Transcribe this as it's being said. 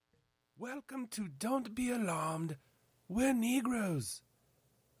Welcome to Don't Be Alarmed, We're Negroes,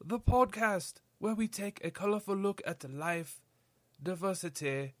 the podcast where we take a colorful look at life,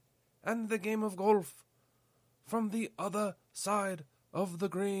 diversity, and the game of golf from the other side of the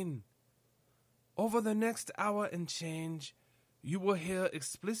green. Over the next hour and change, you will hear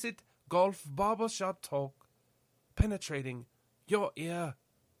explicit golf barbershop talk penetrating your ear.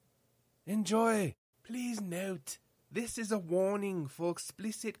 Enjoy. Please note, this is a warning for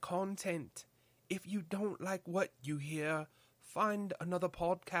explicit content. If you don't like what you hear, find another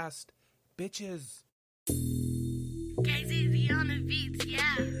podcast, bitches. KZZ on the beats,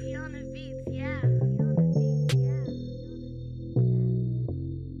 yeah. On the beats, yeah.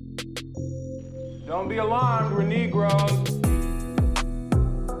 Don't be alarmed, we're Negroes.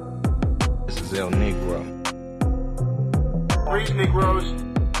 This is El Negro. Preach, Negroes.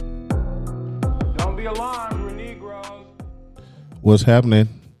 Don't be alarmed, we're Negroes. What's happening?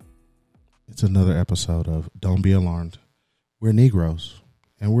 It's another episode of Don't Be Alarmed. We're Negroes,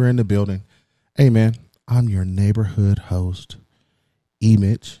 and we're in the building. Hey, man, I'm your neighborhood host,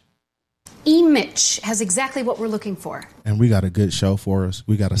 E-Mitch. E-Mitch has exactly what we're looking for. And we got a good show for us.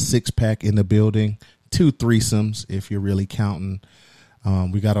 We got a six-pack in the building, 2 threesomes, if you're really counting.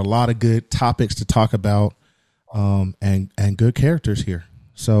 We got a lot of good topics to talk about, and good characters here.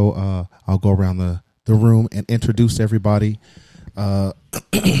 So I'll go around the room and introduce everybody.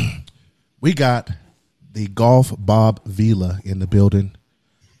 We got the Golf Bob Vila in the building.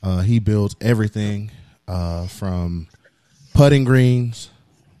 He builds everything from putting greens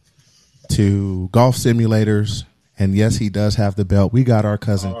to golf simulators. And yes, he does have the belt. We got our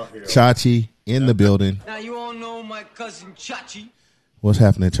cousin Chachi in the building. Now you all know my cousin Chachi. What's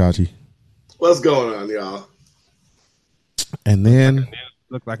happening, Chachi? What's going on, y'all? And then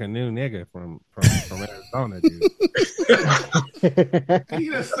Look like a new nigga from Arizona, dude. He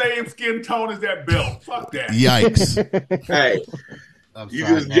the same skin tone as that belt. Fuck that. yikes. Hey, you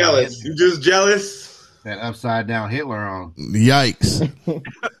just jealous. You just jealous. That upside down Hitler on. Yikes.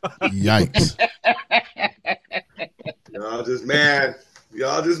 Yikes. Y'all just mad.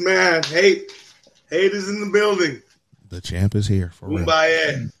 Y'all just mad. Hate is in the building. The champ is here for real.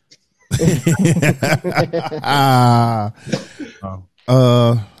 Kumbaya.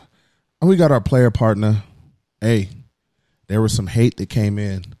 We got our player partner. Hey, there was some hate that came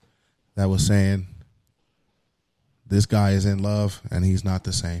in that was saying this guy is in love and he's not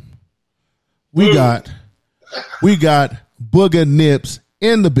the same. We got Booga Nips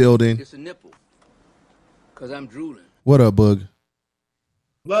in the building. It's a nipple. Cause I'm drooling. What up, Boog?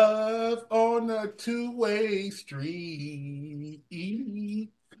 Love on a two-way street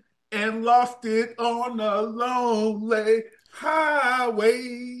and lost it on a lonely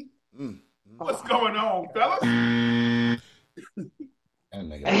highway. What's going on, fellas?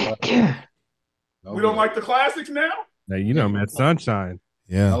 We don't like the classics now? Now, you know, man, Sunshine.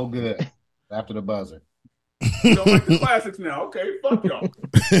 Yeah. No good. After the buzzer. We don't like the classics now. Okay, fuck y'all.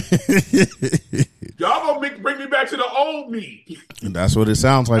 Y'all gonna bring me back to the old me. And that's what it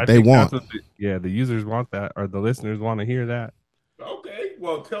sounds like I they think want. that's what the users want that, or the listeners want to hear that. Okay,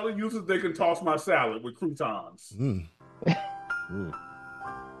 well, tell the users they can toss my salad with croutons. Ooh.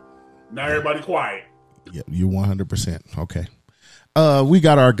 Now everybody quiet. Yeah, you 100%. Okay. We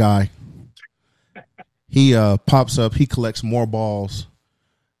got our guy. He pops up. He collects more balls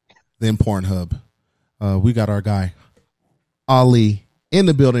than Pornhub. We got our guy, Ali, in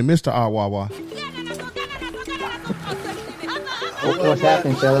the building. Mr. Awawa. What's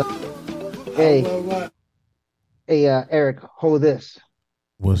happening, fella? Hey, Eric, hold this.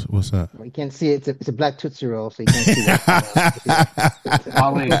 What's that? You can't see it. It's a black Tootsie Roll, so you can't see it.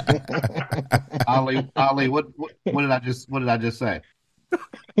 Ali, what did I just say?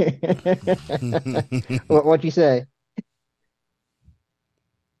 What'd you say?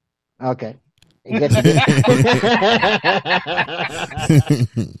 Okay.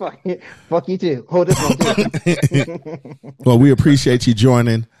 Fuck you too. Hold this one too. Well, we appreciate you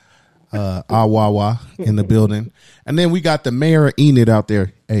joining Awawa in the building. And then we got the mayor of Enid out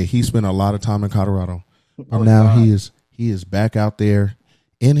there. Hey, he spent a lot of time in Colorado. And now he is back out there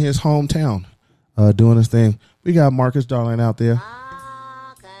in his hometown doing his thing. We got Marcus Darling out there.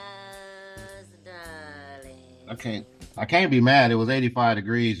 I can't be mad. It was 85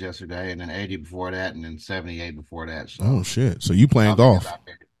 degrees yesterday, and then 80 before that, and then 78 before that. So Oh shit. So you playing golf.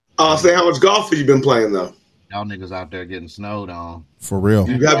 Say how much golf have you been playing though? Y'all niggas out there getting snowed on. For real.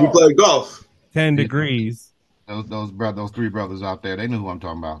 Have you played golf? 10 degrees. Those three brothers out there, they knew who I'm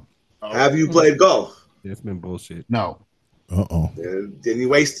talking about. Have you played golf? It's been bullshit. No. Uh-oh. Then you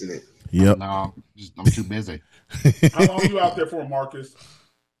wasting it. Yep. No, I'm too busy. How long are you out there for, Marcus?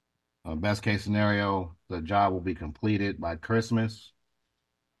 Best case scenario, the job will be completed by Christmas.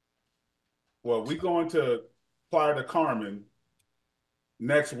 Well, we're going to Playa del Carmen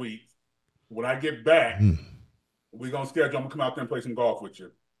next week. When I get back, we're going to schedule. I'm going to come out there and play some golf with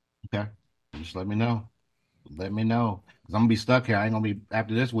you. Okay. Just let me know. Let me know. Because I'm going to be stuck here. I ain't going to be,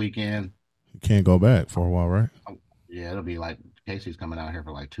 after this weekend. You can't go back for a while, right? Yeah, it'll be like Casey's coming out here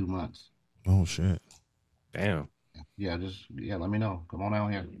for like 2 months. Oh, shit. Damn. Yeah, let me know. Come on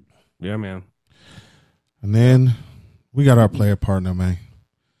out here. Yeah, man. And then we got our player partner, man.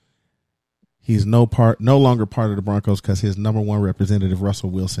 He's no longer part of the Broncos because his number one representative, Russell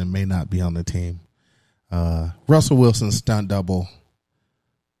Wilson, may not be on the team. Russell Wilson's stunt double,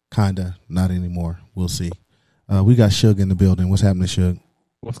 kinda, not anymore. We'll see. We got Suge in the building. What's happening, Suge?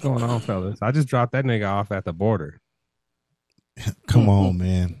 What's going on, fellas? I just dropped that nigga off at the border. Come on,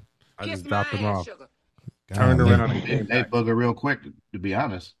 man. I just dropped him off. God, Turned man. around and came Hey, back. Booger, real quick, to be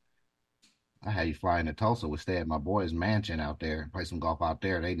honest, I had you fly into Tulsa. We stay at my boy's mansion out there, play some golf out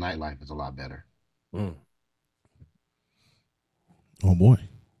there. Their nightlife is a lot better. Mm. Oh, boy.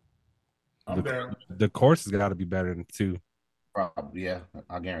 I'm there. The course has got to be better than two. Probably, yeah,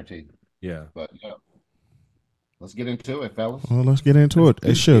 I guarantee. Yeah. But yeah, let's get into it, fellas. Well, let's get into it.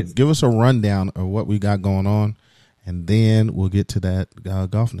 Hey, Suge, give us a rundown of what we got going on, and then we'll get to that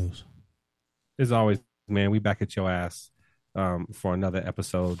golf news. As always, man, we back at your ass for another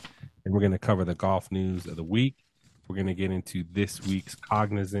episode, and we're going to cover the golf news of the week. We're going to get into this week's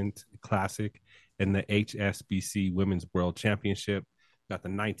Cognizant Classic and the HSBC Women's World Championship. Got the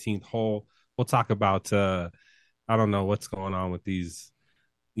 19th hole. We'll talk about, I don't know what's going on with these,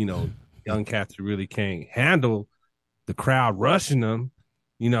 young cats who really can't handle the crowd rushing them,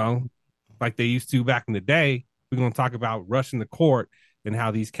 like they used to back in the day. We're going to talk about rushing the court and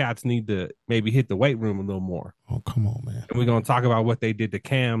how these cats need to maybe hit the weight room a little more. Oh, come on, man. And we're going to talk about what they did to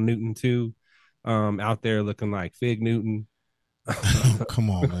Cam Newton, too, out there looking like Fig Newton. Come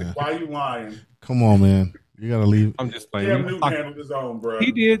on, man. Why are you lying? Come on, man. You got to leave. I'm just playing. Cam Newton handled his own, bro.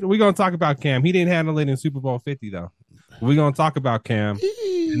 He did. We're going to talk about Cam. He didn't handle it in Super Bowl 50, though. We're going to talk about Cam.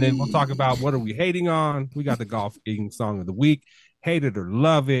 And then we'll talk about what are we hating on. We got the golf hating song of the week. Hate it or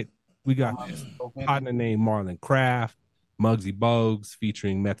love it. We got this partner named Marlon Craft, Muggsy Bogues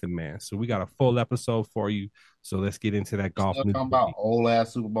featuring Method Man. So we got a full episode for you. So let's get into that golf Still news. talking about old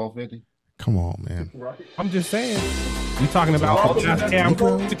ass Super Bowl 50. Come on, man. I'm just saying. We talking about old ass Cam.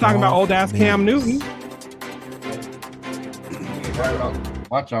 We talking about old ass Cam Newton.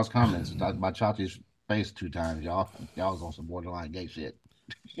 Watch y'all's comments. My Chachi's face 2 times. Y'all was on some borderline gay shit.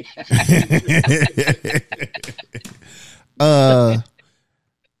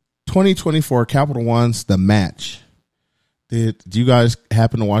 2024 Capital One's The Match. Do you guys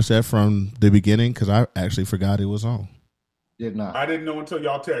happen to watch that from the beginning? Because I actually forgot it was on. Did not. I didn't know until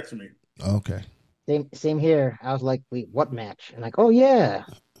y'all texted me. Okay. Same here. I was like, wait, what match? And like, oh yeah,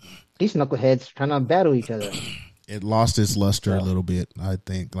 these knuckleheads trying to battle each other. It lost its luster a little bit, I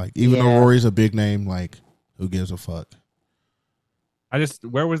think. Like, even though Yeah. Rory's a big name, like, who gives a fuck?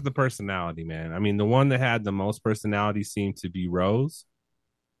 Where was the personality, man? I mean, the one that had the most personality seemed to be Rose,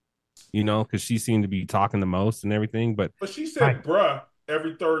 because she seemed to be talking the most and everything. But she said, bruh,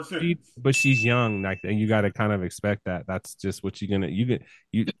 every third sentence. But she's young, like, and you got to kind of expect that. That's just what you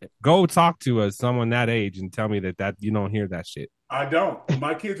go talk to someone that age and tell me that you don't hear that shit. I don't.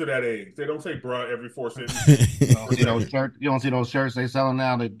 My kids are that age. They don't say bruh every 4 sentences. You don't see those shirts they selling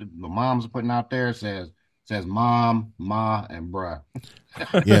now that the moms are putting out there says mom, ma, and bruh.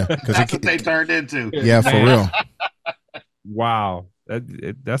 Yeah, that's what they turned into. Yeah, for real. Wow,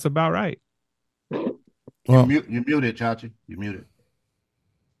 that's about right. Well, you muted, Chachi. You muted.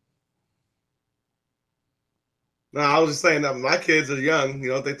 No, I was just saying that my kids are young,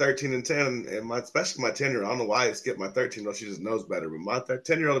 they're 13 and 10, and especially my 10-year-old. I don't know why I skipped my 13-year-old. She just knows better. But my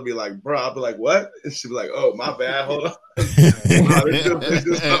 10-year-old will be like, bro, I'll be like, what? And she'll be like, oh, my bad. Hold on. It's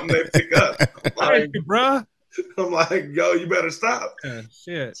just something they pick up. I'm like, yo, you better stop.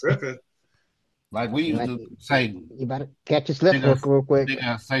 Shit. Tripping. Like we used to say, you better catch your slip hook real quick.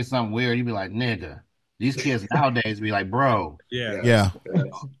 Nigga say something weird, you be like, nigga. These kids nowadays be like, bro. Yeah.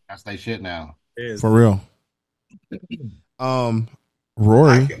 That's they shit now. For real.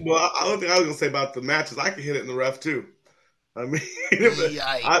 Rory. I don't think I was gonna say about the matches. I can hit it in the rough too. I mean, they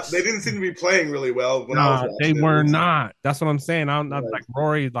didn't seem to be playing really well when I was watching. They were not. That's what I'm saying. I'm not like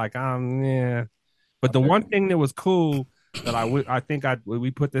Rory. Like yeah. But the one thing that was cool that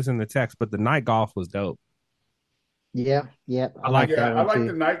we put this in the text, but the night golf was dope. Yeah. I like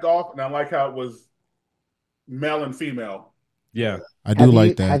the night golf, and I like how it was male and female. Yeah, I do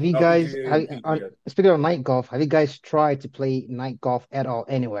like that. Have you guys, speaking of night golf, have you guys tried to play night golf at all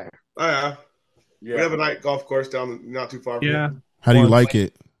anywhere? Oh, yeah. Yeah. We have a night golf course down not too far from here. How do you like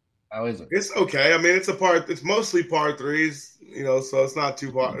it? How is it? It's okay. I mean, it's mostly par threes, so it's not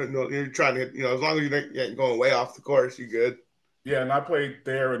too far. You're trying to hit, as long as you're not going way off the course, you're good. Yeah, and I played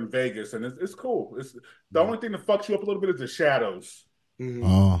there in Vegas, and it's cool. It's the only thing that fucks you up a little bit is the shadows. Mm-hmm.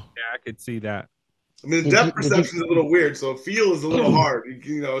 Oh, yeah, I could see that. I mean, the depth perception is a little weird, so feel is a little hard.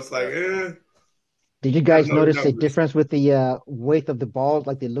 It's like, Did you guys notice a difference with the weight of the balls,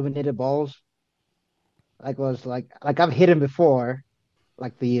 like the illuminated balls? Like I've hit them before,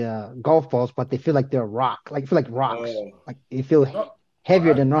 like the golf balls, but they feel like they're rocks. Like rocks. Like they feel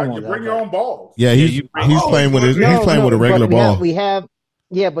heavier than normal. You bring your own balls. Yeah, he's playing with a regular ball. But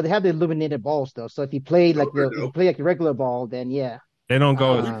they have the illuminated balls though. So if you play like a regular ball, then yeah. They don't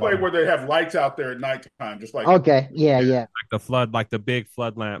go. We play where they have lights out there at nighttime, just like yeah. Like the big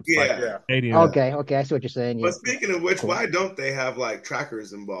flood lamps. Yeah. Stadium. Okay, I see what you're saying. Yeah. But speaking of which, why don't they have like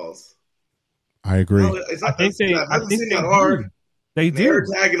trackers and balls? I agree. No, I think they that hard. They do. They're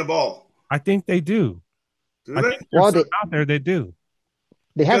tagging the ball. I think they do. Do they? Out there, they do.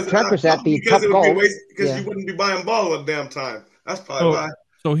 They have trackers at the top golf. Because you wouldn't be buying ball all the damn time. That's probably why.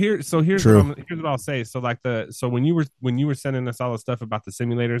 So here's what I'll say. So when you were sending us all the stuff about the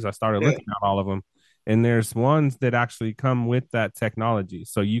simulators, I started looking at all of them, and there's ones that actually come with that technology.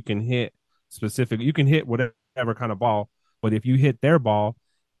 So you can hit whatever kind of ball, but if you hit their ball,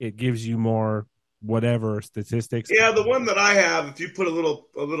 it gives you more whatever statistics. Yeah, the one that I have, if you put a little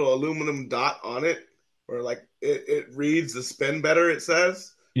aluminum dot on it, or like it reads the spin better, it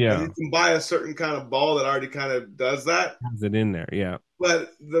says. Yeah. And you can buy a certain kind of ball that already kind of does that. Has it in there, yeah.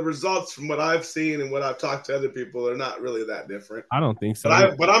 But the results from what I've seen and what I've talked to other people are not really that different. I don't think so.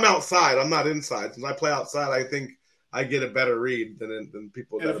 But I'm outside. I'm not inside. Since I play outside, I think I get a better read than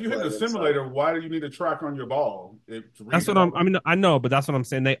people. And if you hit the simulator, why do you need a track on your ball? That's what I know, but that's what I'm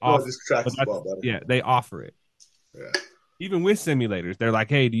saying. They offer. Just tracks the ball better. Yeah, they offer it. Yeah. Even with simulators, they're like,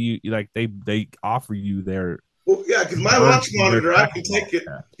 hey, do you like they offer you their. Well, yeah, because my launch monitor, I can take it.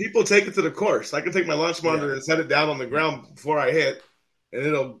 People take it to the course. I can take my launch monitor and set it down on the ground before I hit, and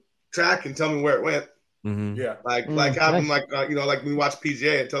it'll track and tell me where it went. Mm-hmm. Yeah, like having like when we watch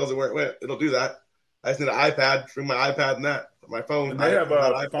PGA, it tells it where it went. It'll do that. I just need an iPad, bring my iPad and that my phone. And they have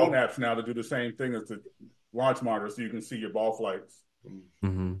phone apps now to do the same thing as the launch monitor, so you can see your ball flights.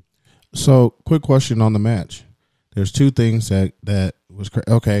 Mm-hmm. So, quick question on the match. There's two things that was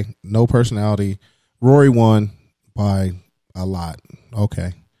okay. No personality. Rory won by a lot.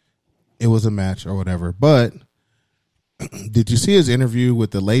 Okay. It was a match or whatever. But did you see his interview with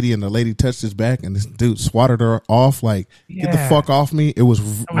the lady, and the lady touched his back and this dude swatted her off? Like, get the fuck off me. It was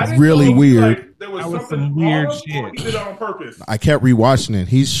really weird. Like there was some weird shit. He did it on purpose. I kept rewatching it.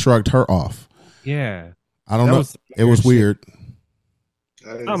 He shrugged her off. Yeah. I don't know. It was weird.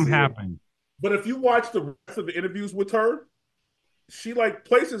 Something happened. But if you watch the rest of the interviews with her, she like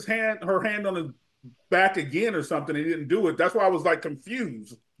places her hand on his back again or something. He didn't do it. That's why I was like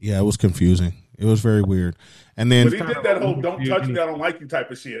confused. Yeah, it was confusing. It was very weird. And then but he did that whole "don't touch me, I don't like you"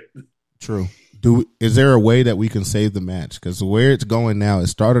 type of shit. True. Is there a way that we can save the match? Because where it's going now, it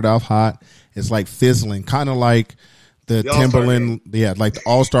started off hot. It's like fizzling, kind of like the Timberland, like the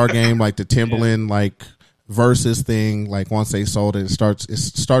All-Star game, like the Timberland, like versus thing. Like once they sold it,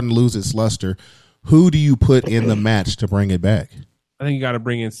 it's starting to lose its luster. Who do you put in the match to bring it back? I think you got to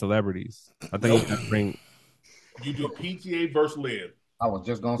bring in celebrities. I think you got to bring. You do PGA versus Live. I was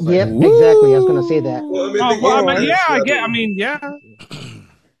just gonna say. Yep, exactly. I was gonna say that.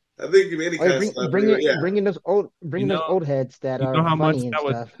 I think any kind of bringing those old heads that are funny and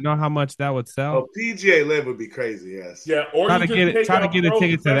stuff. You know how much that would sell? Oh, PGA Live would be crazy. Yes. Yeah, or try to get a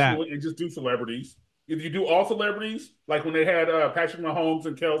ticket to that and just do celebrities. If you do all celebrities, like when they had Patrick Mahomes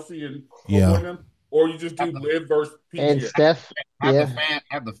and Kelsey and them, or you just do Live versus PGA. And Steph,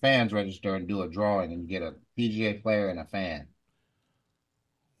 have the fans register and do a drawing and get a PGA player and a fan.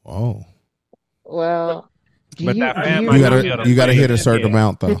 Oh. Well, you got to hit a certain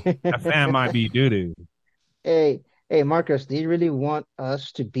amount though. That fan might be doo-doo. Hey, Marcus, do you really want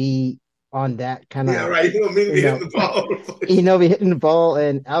us to be on that kind of? Yeah, right. You want me to be hitting the ball? Be hitting the ball,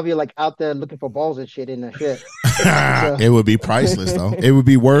 and I'll be like out there looking for balls and shit in the shit. It would be priceless though. It would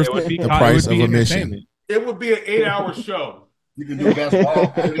be worth the price of admission. It would be an 8-hour show. You can do best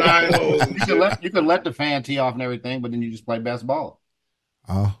ball. You could let the fan tee off and everything, but then you just play best ball.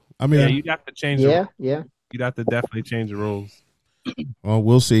 You'd have to change. Yeah. You'd have to definitely change the rules. Well,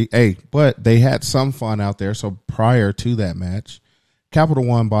 we'll see. Hey, but they had some fun out there. So prior to that match, Capital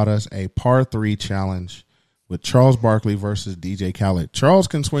One bought us a par 3 challenge with Charles Barkley versus DJ Khaled. Charles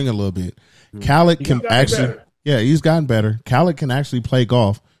can swing a little bit. Khaled can actually, he's gotten better. Khaled can actually play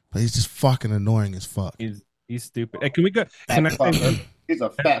golf. but he's just fucking annoying as fuck. He's stupid. Hey, can we go? He's a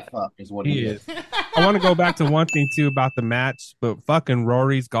fat fuck, is what he is. I want to go back to one thing too about the match, but fucking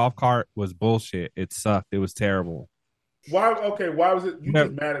Rory's golf cart was bullshit. It sucked. It was terrible. Why? Okay, why was it? You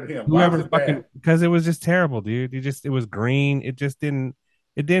just mad at him? Why was it bad? Because it was just terrible, dude. It was green. It just didn't.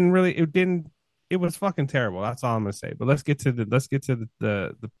 It was fucking terrible. That's all I'm gonna say. But let's get to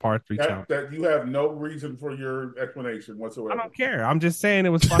the part 3 challenge. That you have no reason for your explanation whatsoever. I don't care. I'm just saying it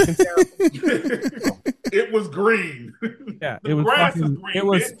was fucking terrible. It was green. Yeah, it was grass fucking. is green, It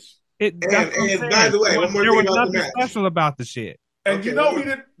was. bitch. And by the way, one more there thing was about the nothing match. special about the shit. And he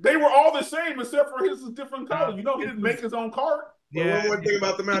didn't. They were all the same except for his was different color. He didn't make his own cart. But one more thing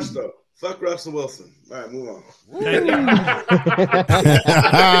about the match, though. Fuck Russell Wilson. All right, move on.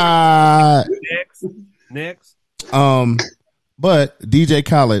 Next. But DJ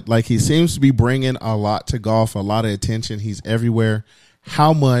Khaled, like, he seems to be bringing a lot to golf, a lot of attention. He's everywhere.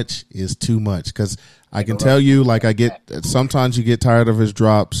 How much is too much? Because I can tell you, like, sometimes you get tired of his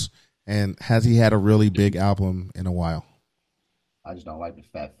drops. And has he had a really big album in a while? I just don't like the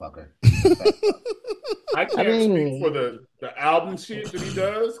fat fucker. I can't speak for the album shit that he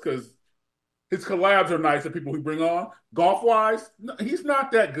does because his collabs are nice. The people he bring on, golf wise, he's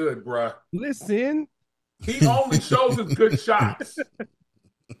not that good, bruh. Listen, he only shows his good shots.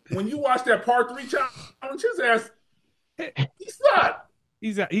 When you watch that part 3 challenge, his ass, he's not.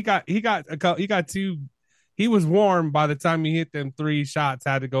 He got 2. He was warm by the time he hit them 3 shots.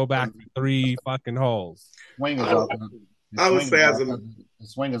 Had to go back to 3 fucking holes. Swing is off. I would say the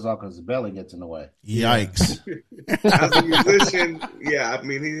swing is off because his belly gets in the way. Yikes! As a musician, yeah, I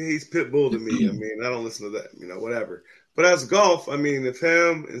mean he's Pitbull to me. I mean I don't listen to that, whatever. But as golf, I mean if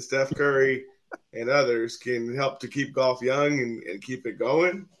him and Steph Curry and others can help to keep golf young and keep it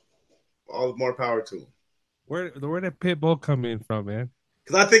going, all the more power to them. Where did Pitbull come in from, man?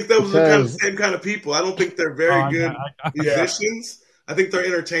 Because I think those are kind of the same kind of people. I don't think they're very good musicians. I think they're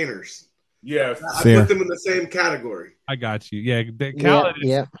entertainers. Yes, I put them in the same category. I got you. Yeah,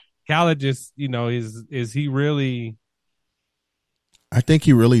 Khaled just, is he really? I think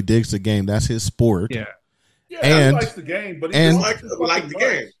he really digs the game. That's his sport. Yeah, and he likes the game, but he just like the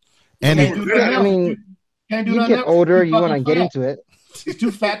game. And you get older, you want to get into it. He's too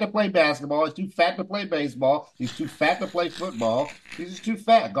fat to play basketball. He's too fat to play baseball. He's too fat to play football. He's just too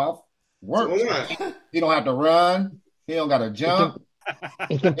fat. Golf works. He don't have to run. He don't got to jump.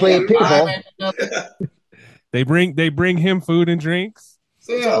 He can play pickleball. They bring him food and drinks.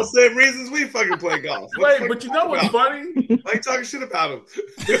 So it's all the same reasons we fucking play golf. Wait, but you know what's funny? Why you talking shit about him?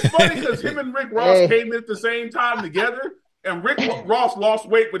 It's funny because him and Rick Ross came in at the same time together, and Rick Ross lost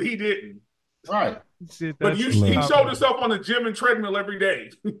weight, but he didn't. Right. Shit, but he showed himself on the gym and treadmill every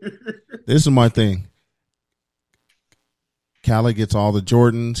day. This is my thing. Khaled gets all the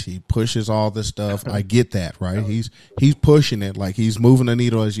Jordans. He pushes all this stuff. I get that, right? He's pushing it. Like, he's moving the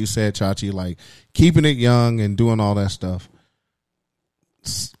needle, as you said, Chachi, like keeping it young and doing all that stuff.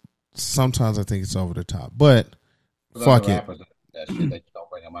 Sometimes I think it's over the top, but fuck it. That shit, they don't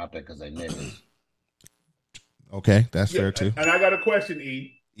bring them out there because they niggas. Okay, that's fair too. And I got a question,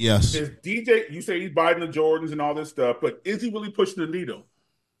 E. Yes. Is DJ, you say he's buying the Jordans and all this stuff, but is he really pushing the needle?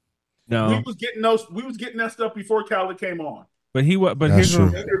 No. We was getting that stuff before Khaled came on. But That's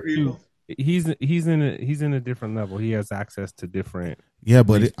he's in a different level. He has access to different. Yeah,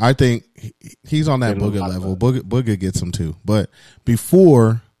 but I think he's on that Booger level. Booger gets him too. But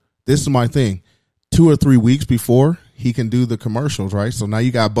before, this is my thing. 2 or 3 weeks before, he can do the commercials, right? So now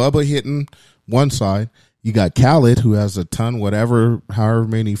you got Bubba hitting one side. You got Khaled, who has a ton, however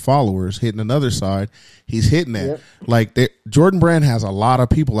many followers, hitting another side. He's hitting that. Yep. Like, Jordan Brand has a lot of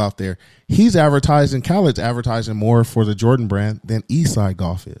people out there. He's advertising, Khaled's advertising more for the Jordan Brand than Eastside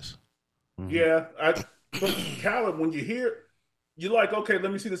Golf is. Yeah. But Khaled, when you hear, you're like, okay,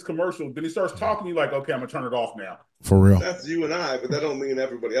 let me see this commercial. Then he starts talking, you're like, okay, I'm going to turn it off now. For real. That's you and I, but that don't mean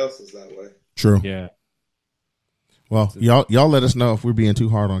everybody else is that way. True. Yeah. Well, y'all let us know if we're being too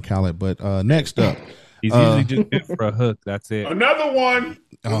hard on Khaled. But next up. He's usually just good for a hook. That's it. Another one.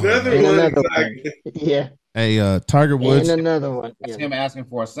 Another one. Yeah. Hey, Tiger Woods. And another one. That's him asking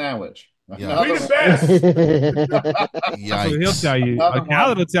for a sandwich. Yeah. We the best. That's what he'll tell you.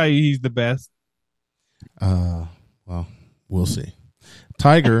 Khaled will tell you he's the best. Well, we'll see.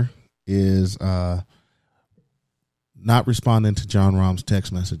 Tiger is not responding to John Rahm's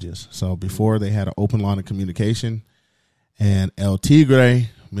text messages. So before they had an open line of communication, and El Tigre,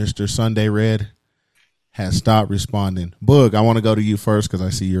 Mr. Sunday Red, has stopped responding. Boog, I want to go to you first because I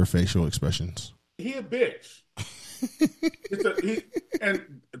see your facial expressions. He a bitch.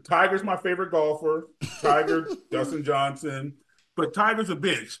 And Tiger's my favorite golfer. Tiger, Dustin Johnson. But Tiger's a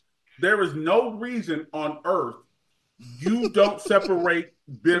bitch. there is no reason on earth you don't separate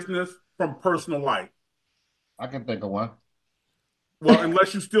business from personal life. I can think of one. Well,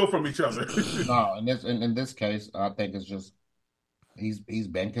 unless you steal from each other. No, in this case, I think it's just he's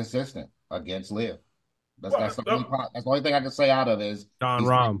been consistent against Liv. That's the only thing I can say out of it is John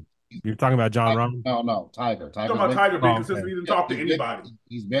Rahm. You're talking about John Rahm? No, Tiger. Talking about Tiger being consistent. He didn't talk to anybody.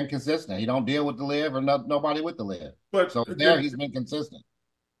 He's been consistent. He don't deal with the Liv or nobody with the Liv. But so he's been consistent.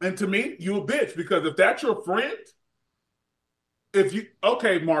 And to me, you a bitch, because if that's your friend,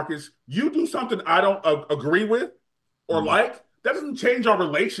 Marcus, you do something I don't agree with or like, that doesn't change our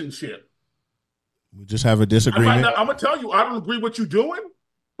relationship. We just have a disagreement. I'm gonna tell you, I don't agree what you're doing,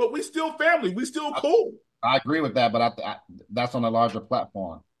 but we still family. We still cool. I agree with that, but I that's on a larger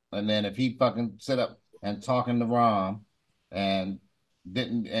platform. And then if he fucking sit up and talking to Rahm and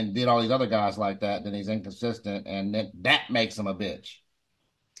did all these other guys like that, then he's inconsistent, and then that makes him a bitch.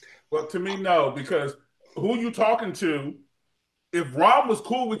 Well, to me, no, because who you talking to? If Rahm was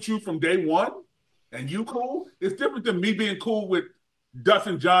cool with you from day one, and you cool, it's different than me being cool with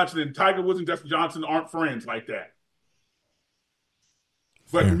Dustin Johnson, and Tiger Woods and Dustin Johnson aren't friends like that.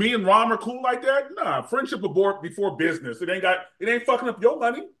 But me and Rahm are cool like that? Nah, friendship before business. It ain't fucking up your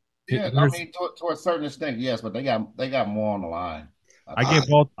money. Yeah, I mean, to a certain extent, yes, but they got more on the line.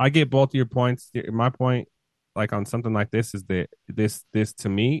 I get both of your points. My point, like on something like this, is that this to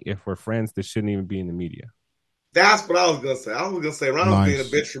me, if we're friends, this shouldn't even be in the media. That's what I was gonna say. I was gonna say Rahm being a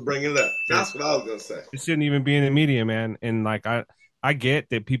bitch for bringing it up. That's what I was gonna say. It shouldn't even be in the media, man. And like I get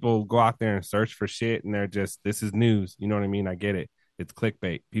that people go out there and search for shit, and they're just, this is news. You know what I mean? I get it. It's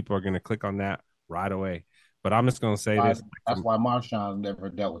clickbait. People are gonna click on that right away. But I'm just gonna say this. That's why Marshawn never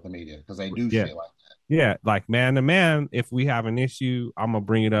dealt with the media, because they do shit like that. Yeah, like man to man, if we have an issue, I'm gonna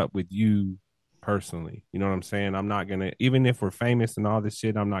bring it up with you personally. You know what I'm saying? I'm not gonna, even if we're famous and all this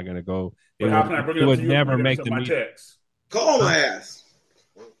shit, I'm not gonna go. But how can I bring it up to you? Never make the media. Call my ass.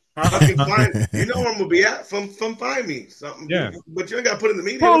 I can find, you know where I'm gonna be at. From find me something. Yeah, but you ain't got to put in the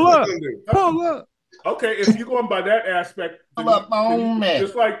media. Pull up. Okay, if you're going by that aspect,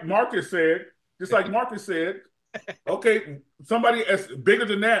 just like Marcus said, okay, somebody as bigger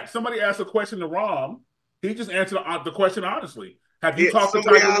than that, somebody asked a question to Rahm. He just answered the question honestly. Have you talked to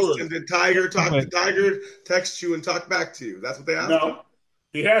Tiger Woods? Did Tiger text you and talk back to you? That's what they asked. No,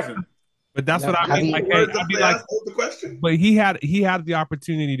 he hasn't. But that's what I mean. Like, I'd be like, the question. But he had the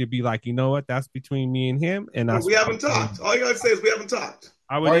opportunity to be like, you know what? That's between me and him. And we haven't talked. All you gotta say is we haven't talked.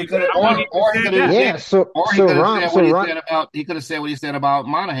 He could have said what he said about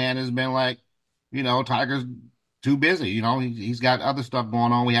Monahan. Has been like, you know, Tiger's too busy. You know, he's got other stuff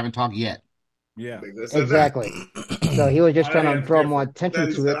going on. We haven't talked yet. Yeah, exactly. So he was just trying to draw more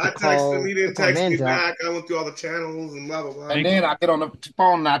attention to it. I texted him. He didn't text me back. I went through all the channels and blah blah blah. And then I get on the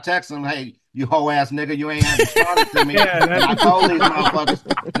phone and I text him, "Hey, you hoe ass nigga, you ain't responded to me." And I told these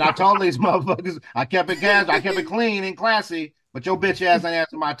motherfuckers, I kept it casual, I kept it clean and classy. But your bitch ass ain't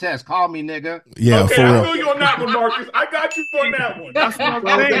answering my text. Call me, nigga. Yeah, okay, I feel you on that one, Marcus. I got you on that one. That's what I'm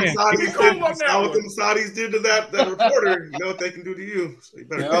saying. What them Saudis did to that reporter, you know what they can do to you. So you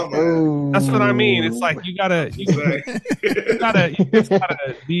better call me. That's what I mean. It's like you gotta keep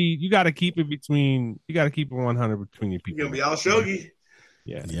it between. You gotta keep it 100 between your people. You're gonna be all shogi.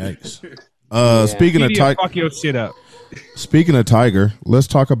 Yeah. Yikes. Speaking of Tiger, fuck your shit up. Speaking of Tiger, let's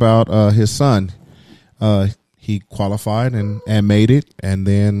talk about his son. He qualified and made it, and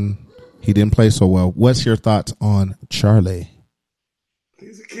then he didn't play so well. What's your thoughts on Charlie?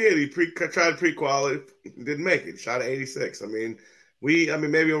 He's a kid. He tried pre-qualify, didn't make it. Shot at 86. I mean,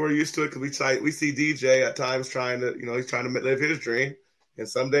 maybe we're used to it because we see DJ at times trying to, he's trying to live his dream. And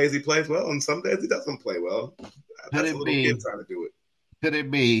some days he plays well, and some days he doesn't play well. That's a little kid trying to do it. Could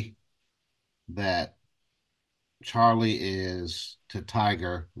it be that Charlie is to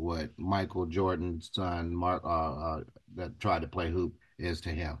Tiger what Michael Jordan's son that tried to play hoop is to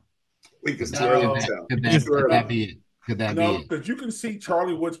him? We can Could that be it? Could that be it? Because you can see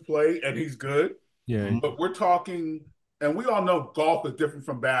Charlie Woods play and he's good. Yeah. But we're talking, and we all know golf is different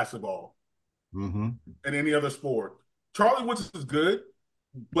from basketball and any other sport. Charlie Woods is good,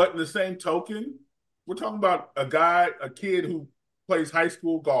 but in the same token, we're talking about a kid who plays high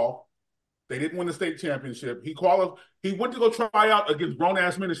school golf. They didn't win the state championship. He went to go try out against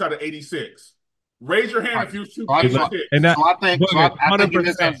grown-ass men and shot at 86. Raise your hand if you shoot 86.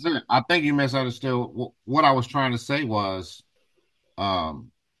 I think you misunderstood. What I was trying to say was our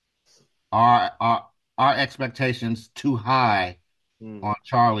expectations too high on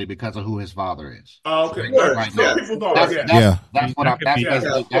Charlie because of who his father is. Okay. Right now. That's what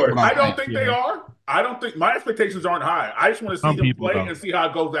I don't think they are. I don't think my expectations aren't high. I just want to see him play and see how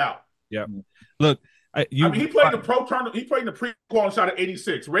it goes out. Yep. Look, he played the pro tournament. He played in the pre-qual and shot at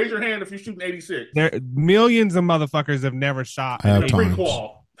 86. Raise your hand if you're shooting 86. Millions of motherfuckers have never shot in the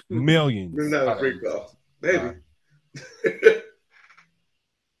pre-qual. Millions. Not a pre-qual. Maybe.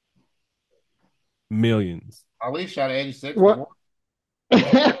 Millions. Ali shot at 86. What?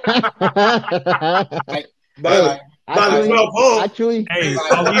 Actually,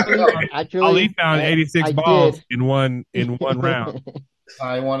 Ali found 86 balls in one round.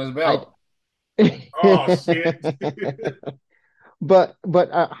 I won his belt. Oh shit! But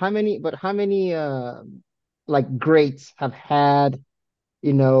how many like greats have had,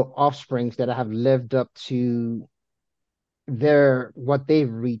 offsprings that have lived up to what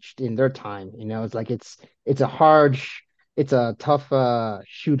they've reached in their time? It's like it's a tough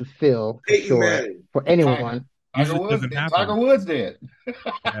shoe to fill for sure for anyone. Tiger Woods did.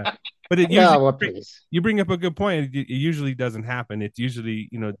 Yeah. But it usually, you bring up a good point. It usually doesn't happen. It's usually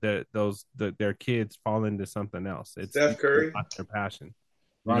their kids fall into something else. It's Steph Curry, not their passion.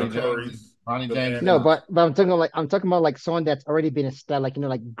 Ronnie James. No, but I'm talking about like someone that's already been established,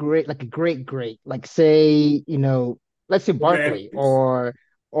 like a great, like say let's say Barkley or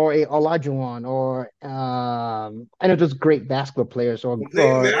a Olajuwon or I know those great basketball players or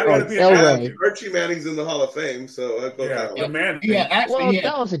Elway. Archie Manning's in the Hall of Fame, so that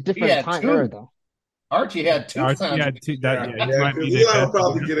was a different time era though. Archie had two sons. He'll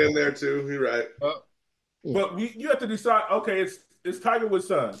probably get in there too. You're right. But you have to decide. Okay, it's Tiger Woods'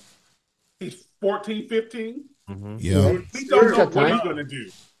 son. He's 14, 15. Mm-hmm. Yeah, he don't know what he's going to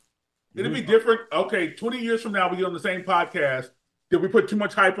do. It'll be different. Okay, 20 years from now, we get on the same podcast. Did we put too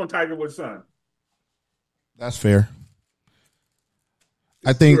much hype on Tiger Woods' son? That's fair.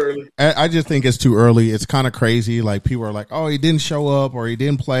 I just think it's too early. It's kind of crazy. Like people are like, "Oh, he didn't show up or he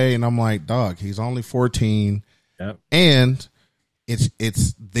didn't play," and I'm like, "Dog, he's only 14." Yep. And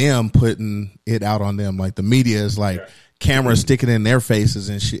it's them putting it out on them. Like the media is like cameras sticking in their faces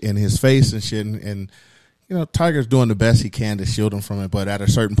and shit, in his face and shit. And Tiger's doing the best he can to shield him from it, but at a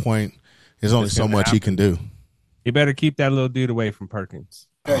certain point, there's only so much he can do. You better keep that little dude away from Perkins.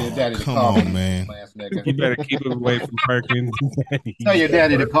 Tell your daddy come on, man. You better keep him away from Perkins. Tell your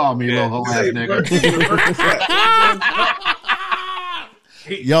daddy to call me, little whole ass nigga.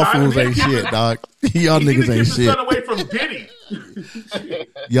 Y'all fools ain't shit, dog. Y'all niggas ain't shit. Son away from Diddy.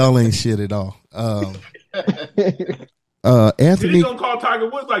 Y'all ain't shit at all. Anthony, Diddy gonna call Tiger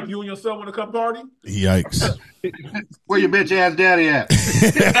Woods like you and your son want to come party? Yikes! Where your bitch ass daddy at?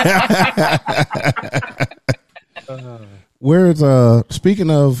 Where's speaking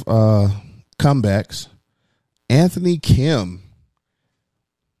of comebacks, Anthony Kim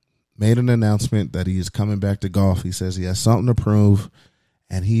made an announcement that he is coming back to golf. He says he has something to prove,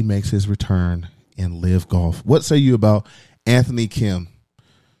 and he makes his return in Live Golf. What say you about Anthony Kim?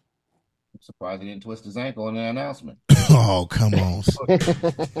 I'm surprised he didn't twist his ankle in the announcement. Oh, come on.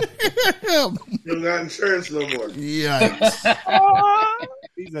 You're not insurance no more. Yikes.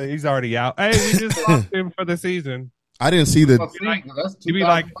 He's already out. Hey, we just lost him for the season. I didn't see the. That's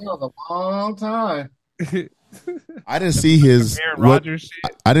 2012, a long time. I didn't see his. Aaron Rodgers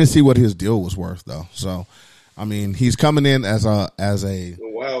shit. I didn't see what his deal was worth though. So, I mean, he's coming in as a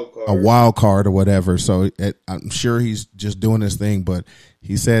wild card or whatever. So I'm sure he's just doing his thing. But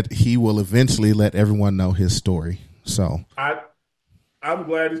he said he will eventually let everyone know his story. So I'm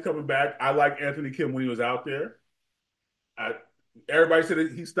glad he's coming back. I like Anthony Kim when he was out there. Everybody said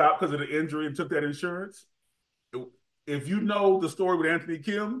that he stopped because of the injury and took that insurance. If you know the story with Anthony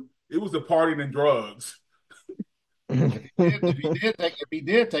Kim, it was the partying and drugs. If he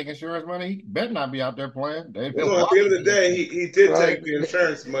did take insurance money, he better not be out there playing. At the end of the day, he did take the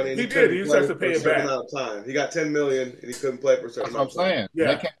insurance money. And he did. He just has to pay it back. Amount of time. He got $10 million and he couldn't play for a certain amount of time. I'm saying. Yeah.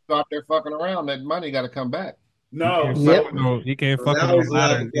 They can't go out there fucking around. That money got to come back. No, he can't fucking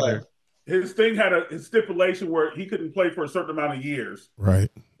ladder either. His thing had his stipulation where he couldn't play for a certain amount of years. Right.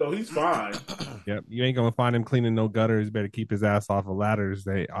 So he's fine. Yep. You ain't gonna find him cleaning no gutters. Better keep his ass off of ladders.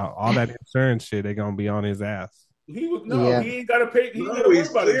 All that insurance shit, they gonna be on his ass. He ain't gotta pay. He's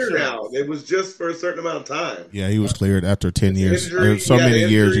clear now. It was just for a certain amount of time. Yeah, he was cleared after 10 years. There's so many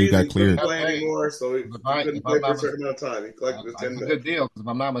years he got cleared. He couldn't play anymore, so he couldn't play for a certain amount of time. He collected his $10 million. That's a good deal. If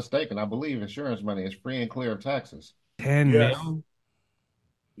I'm not mistaken, I believe insurance money is free and clear of taxes. 10 million.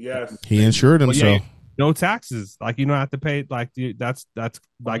 Yes, he insured himself. No taxes. Like you don't have to pay. Like that's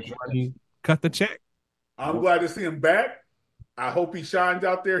like money. Cut the check. I'm glad to see him back. I hope he shines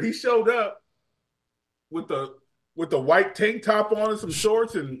out there. He showed up with the white tank top on and some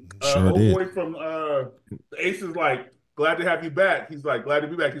shorts, and old boy from the Aces like glad to have you back. He's like, glad to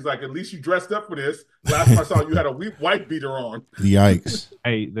be back. He's like, at least you dressed up for this. Last time I saw you had a white beater on. Yikes.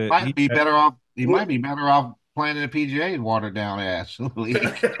 Hey, He might be better off playing in the PGA watered down ass. Money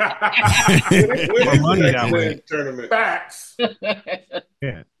that way. Tournament. Facts.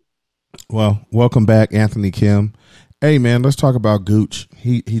 Yeah. Well, welcome back, Anthony Kim. Hey, man, let's talk about Gooch.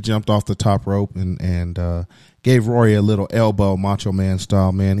 He jumped off the top rope and gave Rory a little elbow, Macho Man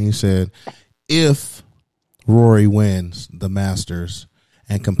style, man. He said, if Rory wins the Masters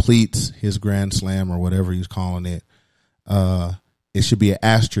and completes his Grand Slam or whatever he's calling it, it should be an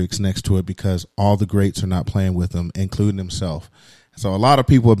asterisk next to it because all the greats are not playing with him, including himself. So a lot of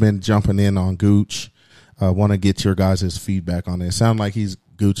people have been jumping in on Gooch. Want to get your guys' feedback on it. It sounds like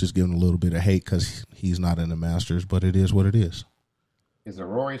Gooch is getting a little bit of hate because he's not in the Masters, but it is what it is. Is it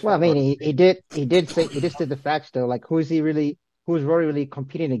Rory's? Well, I mean, he did say the facts though. Like, who's Rory really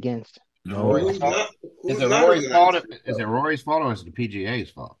competing against? Is it Rory's fault? Is it Rory's fault or is it the PGA's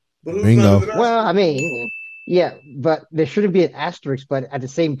fault? Bingo. Well, I mean, yeah, but there shouldn't be an asterisk. But at the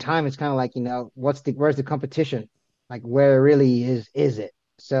same time, it's kind of like, where's the competition? Like, where really is it?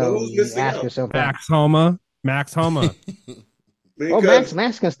 So you ask yourself, Max Homa. Max can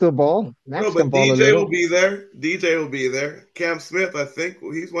still ball. Max can ball DJ will be there. DJ will be there. Cam Smith, I think,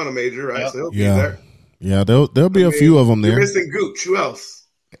 he's won a major, right? Yep. So he'll be there. Yeah, there'll be a few of them there. You're missing Gooch. Who else?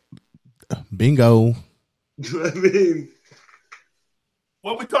 Bingo. I mean,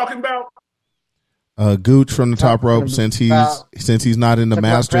 what we talking about? Gooch from the top rope since he's not in the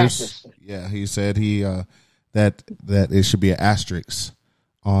Masters. Yeah, he said that it should be an asterisk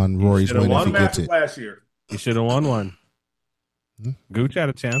on Rory's win if he gets it. Last year. He should have won one. Gooch had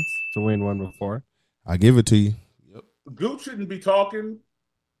a chance to win one before. I give it to you. Yep. Gooch shouldn't be talking,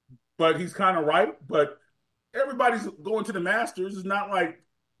 but he's kind of right. But everybody's going to the Masters. It's not like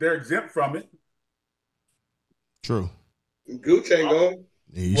they're exempt from it. True. Gooch ain't going.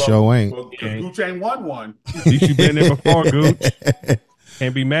 He sure ain't. Well, Gooch ain't won one. At least you been there before, Gooch.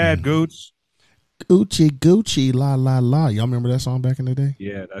 Can't be mad, Gooch. Gucci, la la la. Y'all remember that song back in the day?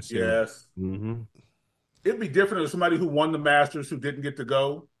 Yeah, that's it. Yes. Mm-hmm. It'd be different if somebody who won the Masters who didn't get to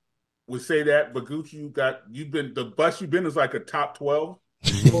go would say that. But Gooch, the bus you've been is like a top 12.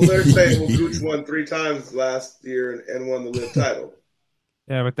 Well, they're saying Gooch won 3 times last year and won the LIV title.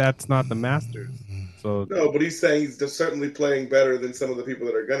 Yeah, but that's not the Masters. So no, but he's saying he's just certainly playing better than some of the people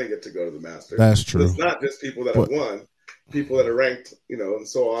that are going to get to go to the Masters. That's true. It's not just people that have won, people that are ranked, and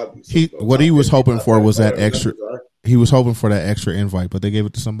so on. What he was hoping for was that extra. He was hoping for that extra invite, but they gave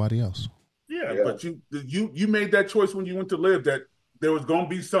it to somebody else. Yeah, but you made that choice when you went to LIV that there was going to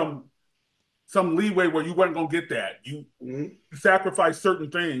be some leeway where you weren't going to get that. You sacrificed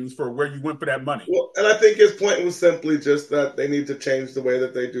certain things for where you went for that money. Well, and I think his point was simply just that they need to change the way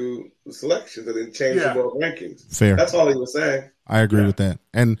that they do the selections and then change the world rankings. Fair. That's all he was saying. I agree with that.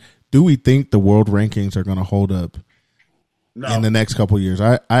 And do we think the world rankings are going to hold up in the next couple of years?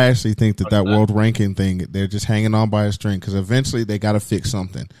 I actually think that world ranking thing, they're just hanging on by a string because eventually they got to fix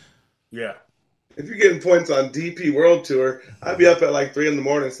something. Yeah. If you're getting points on DP World Tour, I'd be up at like 3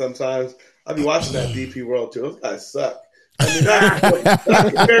 a.m. sometimes. I'd be watching that DP World Tour. Those guys suck. I mean, not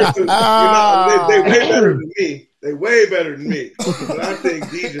compared to, they way better than me. They way better than me. But I think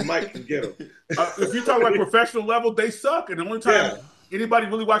Deej and Mike can get them. If you talk like professional level, they suck. And the only time anybody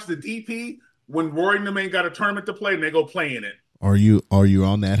really watches the DP when Rory and them ain't got a tournament to play and they go play in it. Are you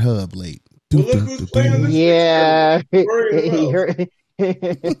on that hub late? Well, look who's playing this yeah. He heard.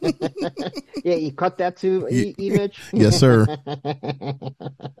 Yeah, you cut that too, Mitch? Yes, sir.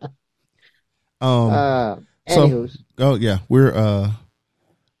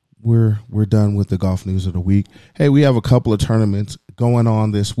 We're done with the golf news of the week. Hey, we have a couple of tournaments going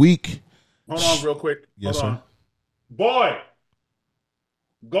on this week. Hold on real quick. Yes, sir. Boy,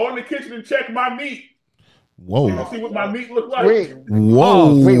 go in the kitchen and check my meat. Whoa. You see what my meat look like?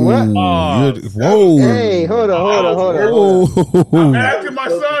 Whoa. Wait, what? Whoa. Hey, hold on. I'm asking my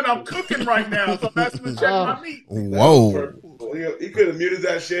son. I'm cooking right now, so I'm asking him to check my meat. Whoa. He could have muted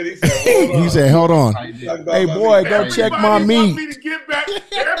that shit. He said, hold on. Hey, boy, go check my meat.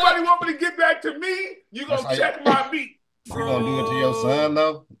 Everybody want me to get back to me? You going to check my meat. You going to do it to your son,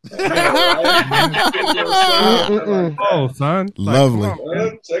 though? Oh, son. Lovely.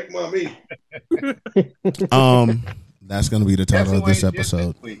 Check my meat. That's going to be the title of this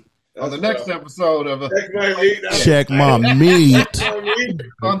episode. On the next episode of Check My Meat.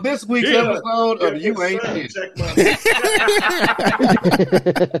 On this week's episode of You Ain't Shit.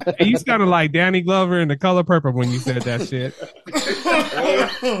 You sounded like Danny Glover in The Color Purple when you said that shit.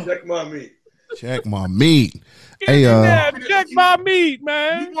 Check my meat. Check my meat. Hey, check my meat,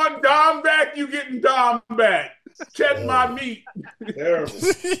 man. You want Dom back? You getting Dom back? Check my meat. Terrible.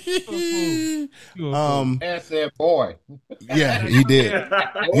 And said, boy. Yeah, he did.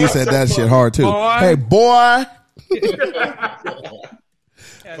 He said that shit hard too. Boy. Hey, boy.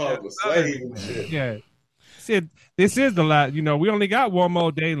 Yeah. Said this is the last. You know, we only got one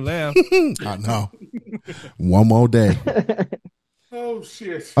more day left. I know. One more day. Oh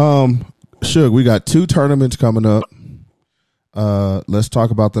shit. Suge, we got 2 tournaments coming up. Let's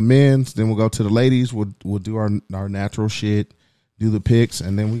talk about the men's. Then we'll go to the ladies. We'll do our natural shit, do the picks,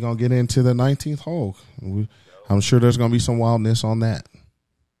 and then we're gonna get into the 19th hole. I'm sure there's gonna be some wildness on that.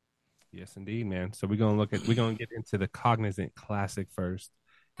 Yes, indeed, man. So we're gonna get into the Cognizant Classic first.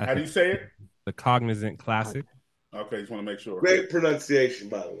 How do you say it? The Cognizant Classic. Okay, just want to make sure. Great pronunciation,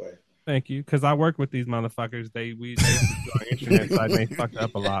 by the way. Thank you, because I work with these motherfuckers. They do our internet side. They fucked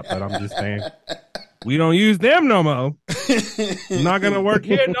up a lot, but I'm just saying we don't use them no more. I'm not gonna work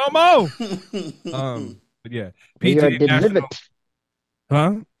here no more. But yeah, PGA delivered.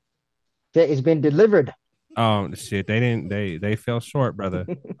 Huh? It's been delivered. Oh shit! They didn't. They fell short, brother.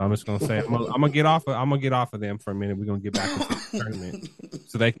 I'm just gonna say I'm gonna get off of them for a minute. We're gonna get back into the tournament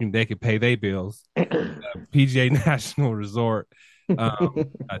so they can pay their bills. PGA National Resort. I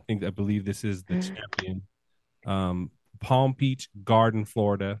believe this is the champion. Palm Beach Garden,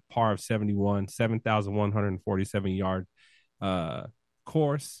 Florida, par of 71, 7,147 yard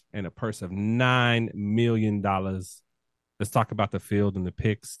course, and a purse of $9 million. Let's talk about the field and the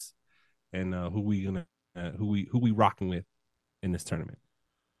picks and who we rocking with in this tournament.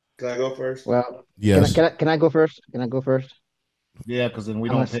 Can I go first? Well, yes. Can I go first? Yeah, because then we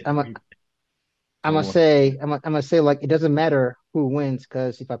don't pick. I'm gonna say like it doesn't matter who wins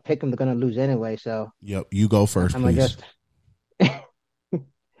because if I pick them, they're gonna lose anyway. So yep, you go first, I'm please.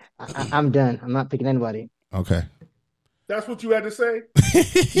 I'm done. I'm not picking anybody. Okay. That's what you had to say.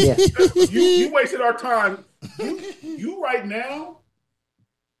 Yeah. You wasted our time. You right now.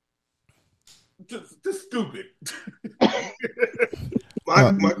 Just stupid.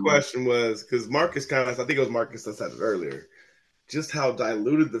 My question was because Marcus I think it was Marcus that said it earlier. Just how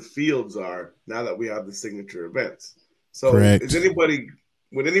diluted the fields are now that we have the signature events. So, correct.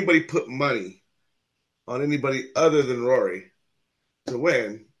 Would anybody put money on anybody other than Rory to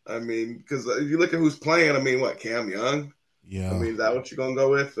win? I mean, because if you look at who's playing, I mean, what, Cam Young? Yeah. I mean, is that what you're gonna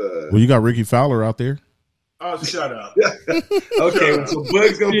go with? Well, you got Ricky Fowler out there. Oh, shut up. Okay, so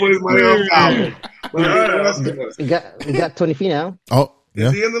Bud's gonna put his money on Fowler. We got Tony Finau. Oh,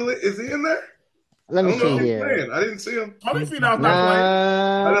 yeah. Is he in there? Let me see here. I didn't see him. Tony Finau's not playing.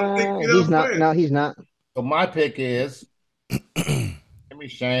 I don't think he's not playing. No, he's not. So my pick is give me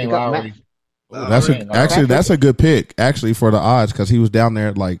Shane Lowry. That's a good pick actually for the odds because he was down there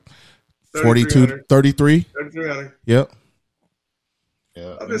at like 42, 33. 3,300. Yep.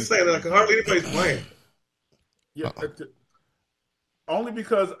 Yeah. I'm just saying that hardly anybody's playing. Yeah, only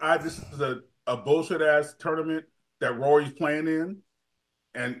because this is a bullshit ass tournament that Rory's playing in.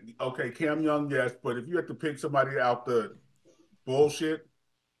 And okay, Cam Young, yes, but if you had to pick somebody out the bullshit,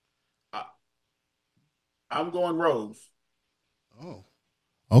 I'm going Rose. Oh,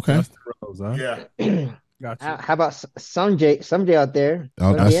 okay. Rose, huh? Yeah. Gotcha. How about Sanjay out there?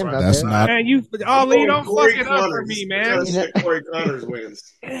 Oh, that's not. Man, Ali, don't fuck it up for me, man. Corey Connors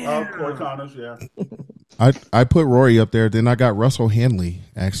wins. Corey Connors, yeah. I put Rory up there. Then I got Russell Henley.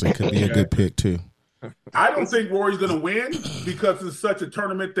 Actually, could be a good pick too. I don't think Rory's going to win because it's such a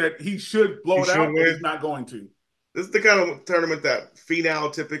tournament that he should blow it out, but he's not going to. This is the kind of tournament that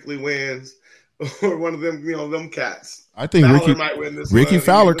Finau typically wins, or one of them, them cats. I think Fowler might win this Ricky one.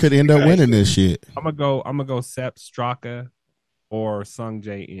 Fowler could end up winning this shit. I'm gonna go Sepp Straka or Sung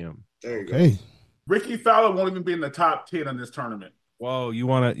J M. There you go. Ricky Fowler won't even be in the top 10 in this tournament. Whoa, you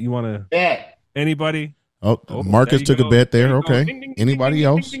wanna bet anybody? Oh, Marcus took a bet there. Okay. Ding, ding, Anybody ding,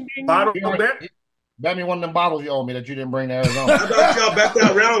 else? Ding, ding, ding, Bottle ding. bet. Bet me one of them bottles you owe me that you didn't bring to Arizona. How about y'all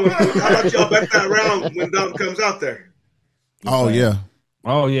bet that round when Dom comes out there? Oh yeah.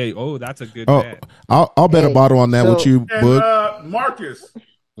 Oh yeah. Oh, that's a good bet. I'll bet a bottle on that with you, Boog. Marcus.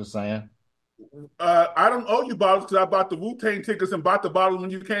 Just saying. I don't owe you bottles because I bought the Wu-Tang tickets and bought the bottles when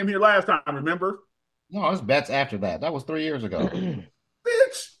you came here last time, remember? No, it's bets after that. That was 3 years ago.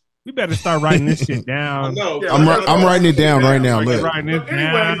 Bitch. We better start writing this shit down. I'm writing it down right now. Look. Writing it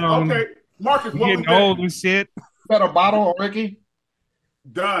down. Okay. Marcus, what getting old and shit. Bet a bottle on Ricky?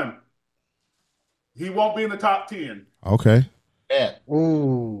 Done. He won't be in the top 10. Okay. Bet.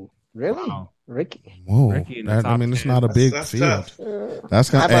 Ooh, really? Wow. Ricky. Whoa, Ricky it's not a big field. Tough. That's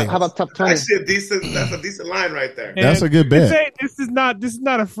how about top 20? Actually, that's a decent line right there. And that's a good bet. This is not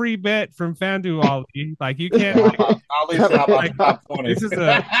a free bet from FanDuel, Ali. Like you can't. Ali said, "How about top 20?" This is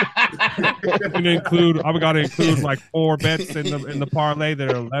I'm gonna include like 4 bets in the parlay that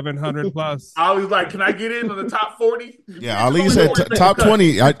are 1,100 plus. Ali's like, "Can I get in on the top 40?" Yeah, Ali said top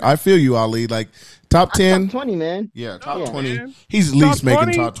 20. I feel you, Ali. Like top 10, top 20, man. Yeah, top 20. Man. He's at least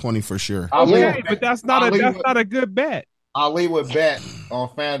making top 20 for sure. Okay, but that's not a good bet. Ali would bet on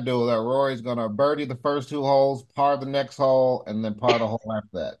FanDuel that Rory's gonna birdie the first 2 holes, par the next hole, and then par the hole after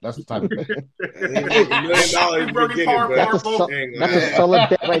that. That's the type of bet. $1 million. That's a solid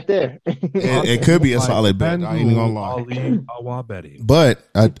bet right there. It could be a solid bet. I ain't even gonna lie. Ali Awa betting. But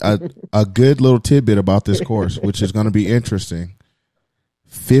a good little tidbit about this course, which is going to be interesting.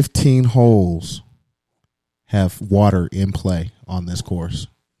 15 holes have water in play on this course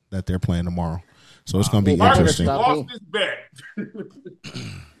that they're playing tomorrow. So it's going to be interesting. Lost this bet.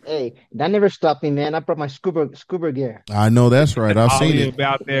 Hey, that never stopped me, man. I brought my scuba gear. I know that's right. I've seen it.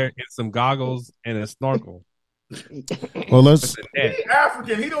 Out there in some goggles and a snorkel. Well, let's. He's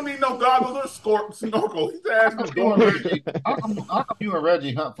African. He don't need no goggles or snorkel. He's asking. How come you and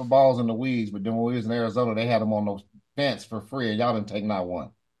Reggie hunt for balls in the weeds, but then when we was in Arizona, they had them on those fence for free, and y'all didn't take not one.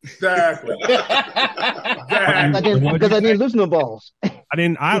 Exactly. Because I didn't lose no balls.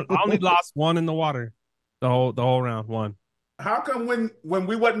 I only lost one in the water. The whole round, one. How come when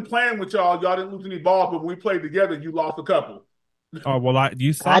we wasn't playing with y'all didn't lose any balls, but when we played together, you lost a couple? Oh well,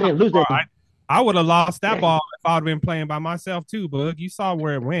 you saw. I didn't lose that. I would have lost that ball if I'd been playing by myself too, Bug. You saw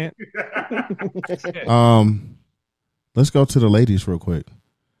where it went. Let's go to the ladies real quick.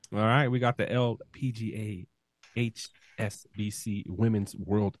 All right, we got the LPGA HSBC Women's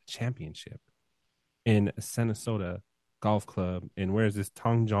World Championship in Sarasota Golf Club. And where is this?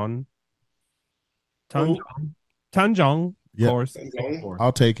 Tanjong course.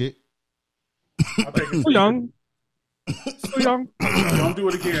 I'll take it. Young. Don't do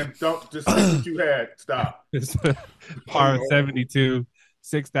it again. Don't just say what you had. Stop. It's par 72,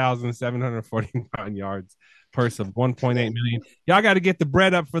 6,749 yards. Purse of $1.8 million. Y'all got to get the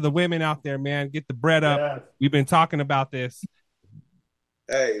bread up for the women out there, man. Get the bread up. Yeah. We've been talking about this.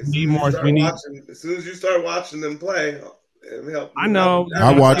 Hey, as soon as you start watching them play, help. I know.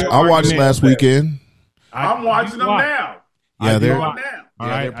 I watched last weekend. I'm watching them now. Yeah,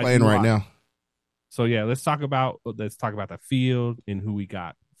 they're playing right now. So yeah, let's talk about the field and who we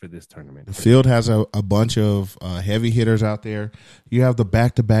got for this tournament. The field has a bunch of heavy hitters out there. You have the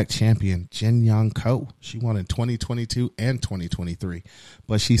back-to-back champion, Jin Young Ko. She won in 2022 and 2023,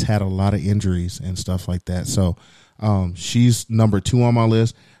 but she's had a lot of injuries and stuff like that. So she's number 2 on my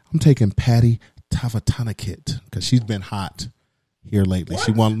list. I'm taking Patty Tavatanakit because she's been hot here lately. What?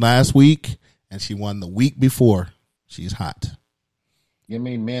 She won last week and she won the week before. She's hot. Give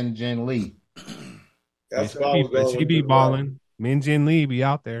me Min Jin Lee. She be balling. Min Jin Lee be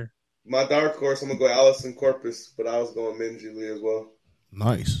out there. My dark horse, I'm going to go Allison Corpus, but I was going Min Jin Lee as well.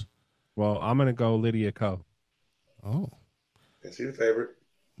 Nice. Well, I'm going to go Lydia Ko. Oh. Is she the favorite?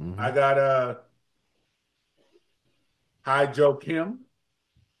 Mm-hmm. I got Hi Joe Kim.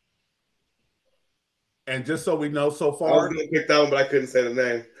 And just so we know so far. I was going to pick that one, but I couldn't say the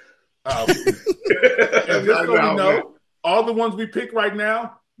name. And just so we know, all the ones we pick right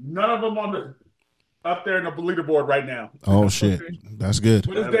now, none of them on up there in the leaderboard right now. Oh shit, that's good.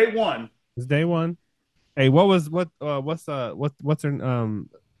 But it's day one. It's day one. Hey, what's the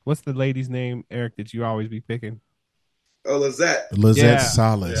lady's name, Eric, that you always be picking? Oh, Lizette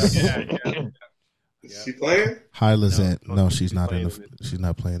Salas. Yeah. Is she playing? Hi, Lizette. No, she's not she's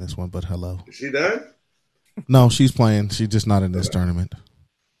not playing this one. But hello. Is she done? No, she's playing. She's just not in this tournament.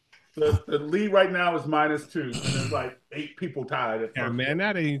 The lead right now is -2, and there's like 8 people tied. Yeah, man,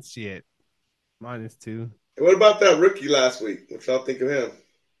 that ain't shit. -2. What about that rookie last week? What y'all think of him?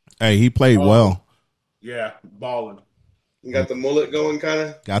 Hey, he played well. Yeah, balling. You got the mullet going, kind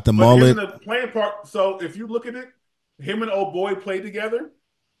of. Got the mullet. The playing part. So if you look at it, him and old boy played together.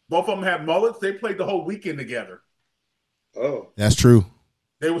 Both of them have mullets. They played the whole weekend together. Oh, that's true.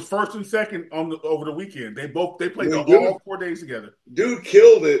 They was first and second over the weekend. They played all 4 days together. Dude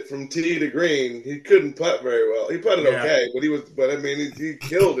killed it from tee to green. He couldn't putt very well. He putted okay, but he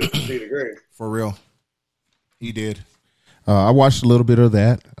killed it from tee to green. For real, he did. I watched a little bit of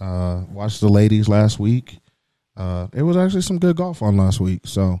that. Watched the ladies last week. It was actually some good golf on last week.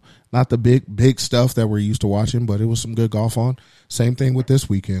 So not the big stuff that we're used to watching, but it was some good golf on. Same thing with this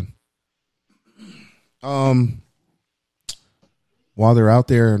weekend. While they're out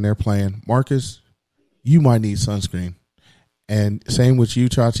there and they're playing, Marcus, you might need sunscreen. And same with you,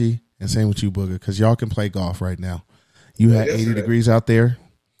 Chachi, And same with you, Booger, because y'all can play golf right now. You had 80 degrees out there.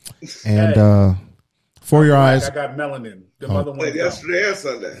 And For Your Eyes. I got melanin. The mother went yesterday and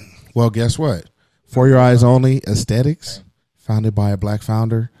Sunday. Well, guess what? For Your Eyes Only Aesthetics, founded by a black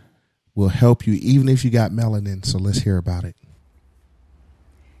founder, will help you even if you got melanin. So let's hear about it.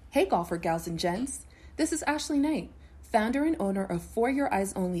 Hey, golfer gals and gents. This is Ashley Knight, founder and owner of For Your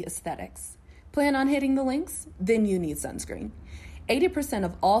Eyes Only Aesthetics. Plan on hitting the links? Then you need sunscreen. 80%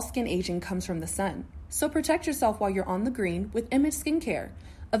 of all skin aging comes from the sun, so protect yourself while you're on the green with Image Skincare,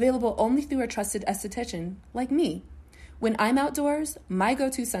 available only through a trusted esthetician like me. When I'm outdoors, my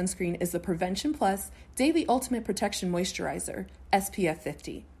go-to sunscreen is the Prevention Plus Daily Ultimate Protection Moisturizer, SPF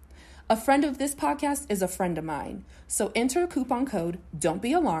 50. A friend of this podcast is a friend of mine, so enter coupon code Don't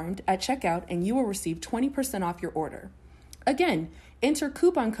Be Alarmed at checkout and you will receive 20% off your order. Again, enter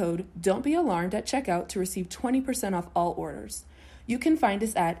coupon code Don't Be Alarmed at checkout to receive 20% off all orders. You can find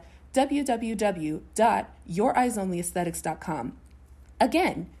us at www.youreyesonlyaesthetics.com.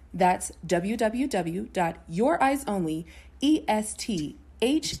 Again, that's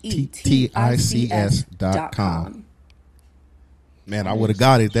www.youreyesonlyaesthetics.com. Man, I would have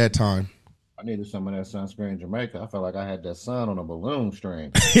got it that time. I needed some of that sunscreen in Jamaica. I felt like I had that sun on a balloon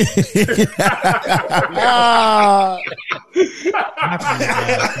string. Closer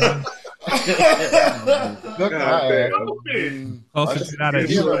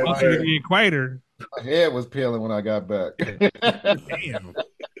to the equator. My head was peeling when I got back. Damn.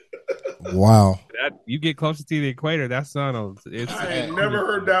 Wow. You get closer to the equator, that sun. I ain't never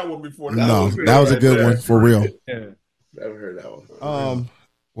heard that one before. That was a good one for real. Yeah. Never heard that one.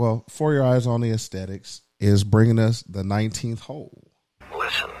 Well, For Your Eyes Only Aesthetics is bringing us the 19th hole.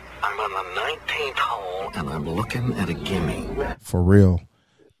 Listen, I'm on the 19th hole and I'm looking at a gimme. For real.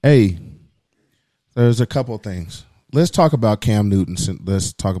 Hey, there's a couple of things. Let's talk about Cam Newton.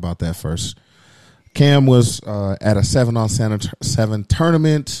 Let's talk about that first. Cam was at a 7-on-7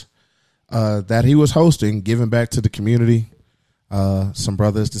 tournament that he was hosting, giving back to the community. Some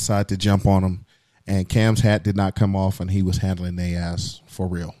brothers decided to jump on him, and Cam's hat did not come off, and he was handling their ass for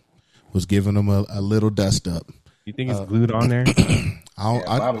real. Was giving them a little dust up. You think it's glued on there?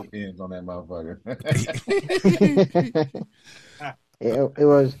 Bobby pins on that motherfucker.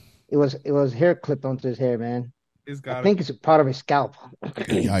 It was hair clipped onto his hair, man. I think it's part of his scalp.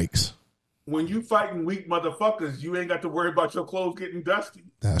 Yikes. When you fighting weak motherfuckers, you ain't got to worry about your clothes getting dusty.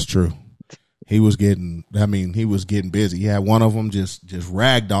 That's true. He was getting busy. He had one of them just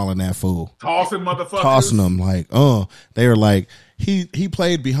ragdolling that fool. Tossing motherfuckers. Tossing them like, they were like, he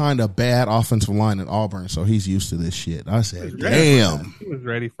played behind a bad offensive line in Auburn, so he's used to this shit. I said, damn. He was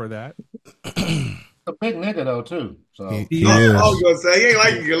ready for that. A big nigga though too. So he is. I was gonna say he ain't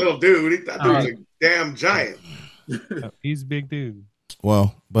like a little dude. That dude's a damn giant. He's a big dude.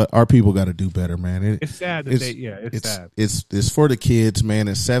 Well, but our people got to do better, man. It's sad that it's sad. It's for the kids, man.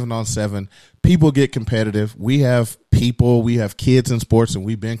 It's 7-on-7. People get competitive. We have kids in sports, and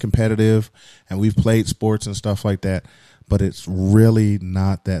we've been competitive, and we've played sports and stuff like that. But it's really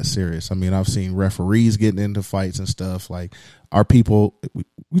not that serious. I mean, I've seen referees getting into fights and stuff. Like, our people,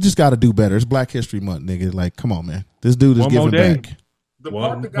 we just got to do better. It's Black History Month, nigga. Like, come on, man. This dude is giving back. The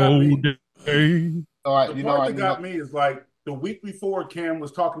part that got me is like, the week before, Cam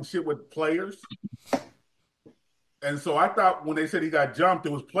was talking shit with players. And so I thought when they said he got jumped,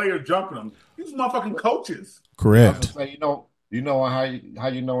 it was players jumping him. These motherfucking coaches. Correct. Say, you know how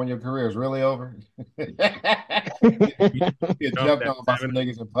you know when your career is really over? You get jumped on by some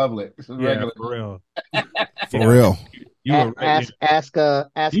niggas in public. Yeah, for real. For real. Ask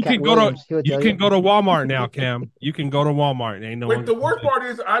you can go to Walmart now, Cam. You can go to Walmart. Ain't no. Wait, the worst part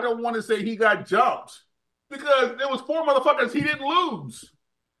is I don't want to say he got jumped. Because there was 4 motherfuckers he didn't lose.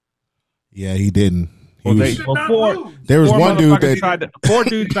 Yeah, he didn't. There was one dude that 4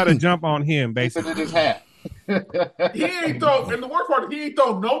 dudes tried to jump on him, basically. His hat. He ain't throw, and the worst part, he ain't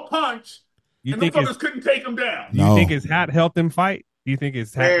throw no punch. You and think the fuckers couldn't take him down. Do you think his hat helped him fight? Do you think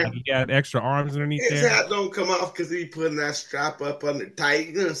his hat, he got extra arms underneath his there? His hat don't come off because he putting that strap up under tight.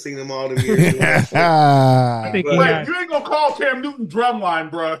 You done seen him all the years. I think you ain't gonna call Cam Newton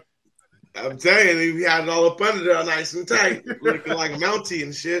drumline, bro. I'm telling you, he had it all up under there nice and tight, looking like Mountie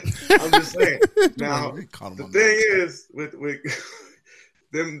and shit. I'm just saying. Now, the thing is, with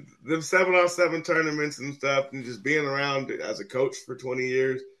them 7-on-7 tournaments and stuff, and just being around as a coach for 20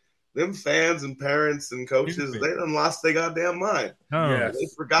 years, them fans and parents and coaches, they done lost their goddamn mind. Yes. They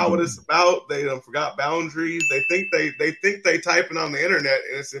forgot what it's about. They done forgot boundaries. They think they typing on the internet,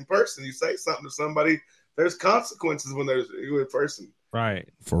 and it's in person. You say something to somebody, there's consequences when you're in person. Right.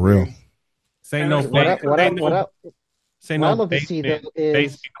 For real. Say no. What up? Say What I no love to base see men, though is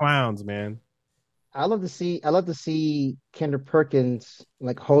base clowns, man. I love to see Kendrick Perkins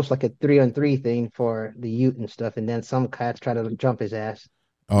like host like a 3-on-3 thing for the Ute and stuff, and then some cats try to jump his ass.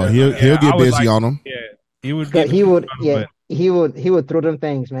 Oh, he'll get busy on them. Yeah, he would. He would throw them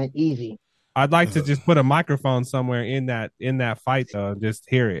things, man, easy. I'd like to just put a microphone somewhere in that fight though, just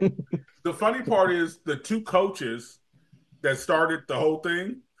hear it. The funny part is the two coaches that started the whole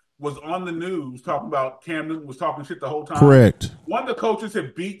thing was on the news talking about Cam Newton was talking shit the whole time. Correct. One of the coaches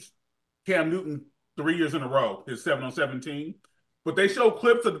had beat Cam Newton 3 years in a row, his 7-on-17. But they showed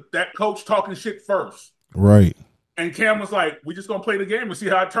clips of that coach talking shit first. Right. And Cam was like, we just gonna play the game and see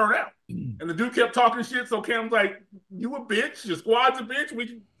how it turned out. And the dude kept talking shit, so Cam was like, you a bitch, your squad's a bitch,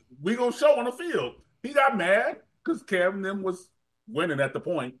 we gonna show on the field. He got mad because Cam and them was winning at the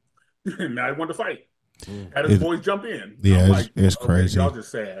point. And now he wanted to fight. Had his boys jump in. Yeah, it's crazy. Y'all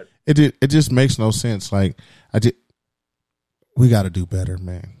just sad. It just makes no sense. Like we got to do better,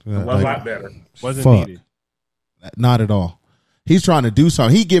 man. A lot better. Wasn't needed. Not at all. He's trying to do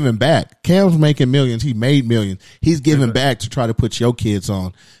something. He giving back. Cam's making millions. He made millions. He's giving back to try to put your kids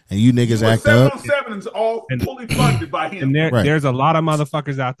on, and you niggas act up. 7-on-7 is all fully funded by him. And there's a lot of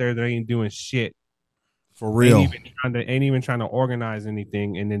motherfuckers out there that ain't doing shit. For real. Ain't even trying to organize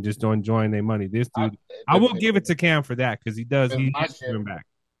anything, and then just enjoying their money. This dude, I will give it to Cam for that because he does. He's giving back.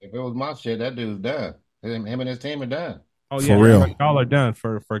 If it was my shit, that dude's done. Him and his team are done. Oh yeah, for real. Y'all are done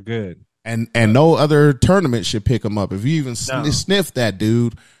for good. And no other tournament should pick him up. If you even sniff that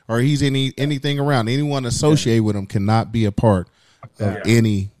dude, or he's anything around, anyone associated with him cannot be a part of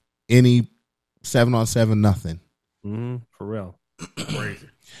any 7-on-7 nothing. Mm-hmm. For real. Crazy.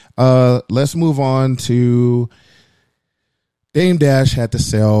 Let's move on to Dame Dash had to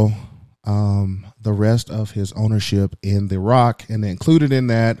sell the rest of his ownership in The Rock, and included in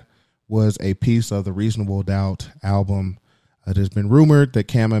that was a piece of the Reasonable Doubt album. It has been rumored that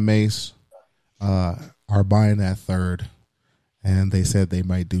Cam and Mace are buying that third, and they said they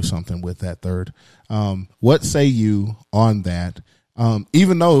might do something with that third. What say you on that?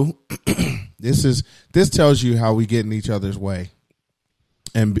 Even though this tells you how we get in each other's way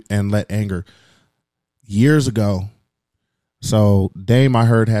and let anger. Years ago, so Dame, I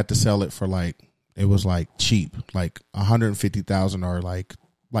heard, had to sell it for it was cheap, like $150,000 or like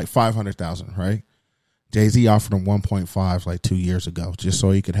 $500,000, right? Jay-Z offered him 1.5 like 2 years ago, just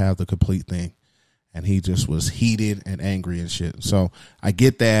so he could have the complete thing. And he just was heated and angry and shit. So I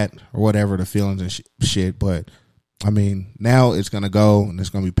get that, or whatever, the feelings and shit. But I mean, now it's going to go and it's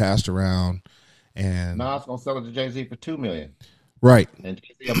going to be passed around. And now it's going to sell it to Jay-Z for $2 million. Right. And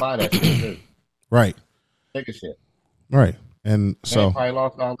Jay-Z will buy that shit too. Right. Take a shit. Right. And so he probably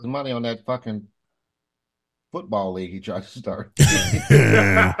lost all his money on that fucking football league he tried to start.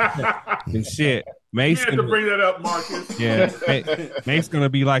 And shit. Mace you had to bring that up, Marcus. Yeah, Mace gonna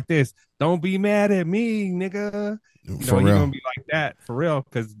be like this. Don't be mad at me, nigga. He's gonna be like that for real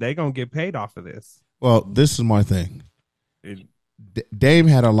because they gonna get paid off of this. Well, this is my thing. Dame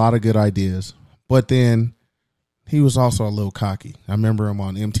had a lot of good ideas, but then he was also a little cocky. I remember him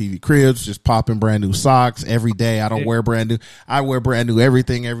on MTV Cribs just popping brand new socks every day. I don't wear brand new. I wear brand new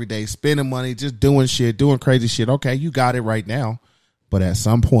everything every day, spending money, just doing shit, doing crazy shit. Okay, you got it right now, but at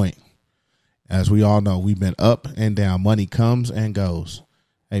some point, as we all know, we've been up and down. Money comes and goes.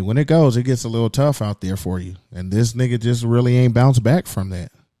 Hey, when it goes, it gets a little tough out there for you. And this nigga just really ain't bounced back from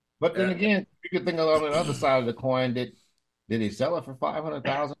that. But then again, you could think on the other side of the coin, did he sell it for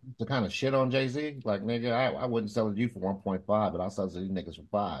 $500,000 to kind of shit on Jay-Z? Like, nigga, I wouldn't sell it to you for 1.5, but I'll sell it to these niggas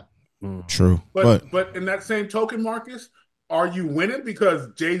for 5. True. But in that same token, Marcus, are you winning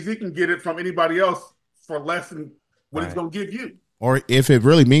because Jay-Z can get it from anybody else for less than what he's going to give you? Or if it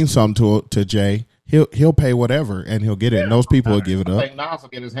really means something to Jay, he'll pay whatever and he'll get it. And those people will give it up. I think Nas will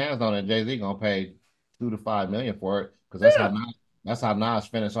get his hands on it. Jay-Z gonna pay $2 to $5 million for it because that's how Nas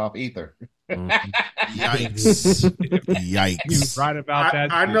finished off Ether. Yikes! Yikes! You're right about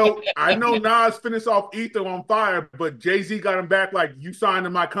that. I know Nas finished off Ether on fire, but Jay-Z got him back like you signed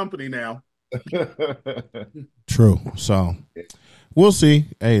to my company now. True. So we'll see.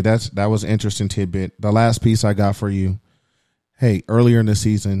 Hey, that was an interesting tidbit. The last piece I got for you. Hey, earlier in the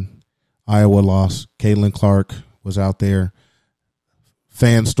season, Iowa lost. Caitlin Clark was out there.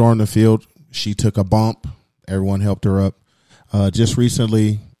 Fans stormed the field. She took a bump. Everyone helped her up. Just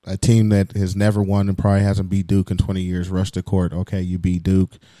recently, a team that has never won and probably hasn't beat Duke in 20 years rushed the court. Okay, you beat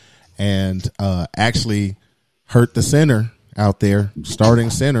Duke. And actually hurt the center out there, starting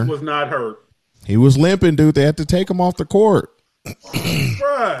center. Was not hurt. He was limping, dude. They had to take him off the court.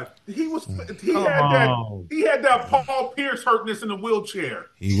 Bruh, he had that Paul Pierce hurtness in the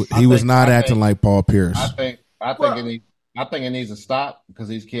wheelchair. He was not acting like Paul Pierce. I think I think it needs to stop because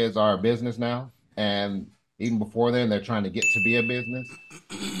these kids are a business now, and even before then, they're trying to get to be a business,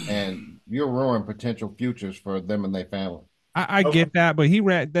 and you're ruining potential futures for them and their family. I get that, but he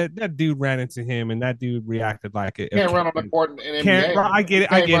ran that dude ran into him, and that dude reacted like it. Can't run on the court in NBA. I get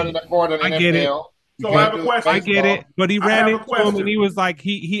it. I get it. I get it. So I have a question. I get it, but he ran into him, and he was like,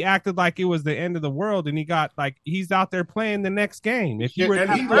 he acted like it was the end of the world, and he got like he's out there playing the next game. If you were,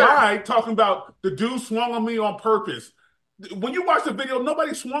 and he lied talking about the dude swung on me on purpose. When you watch the video,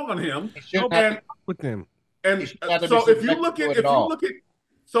 nobody swung on him. And with him. And so if you look at,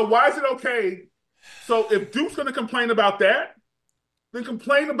 so why is it okay? So if Duke's going to complain about that, then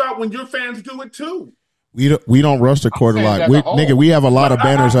complain about when your fans do it too. We don't rush the court a lot. We have a lot of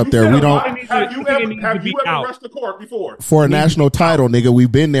banners up there. We don't. Have you ever rushed the court before? For a national title, nigga,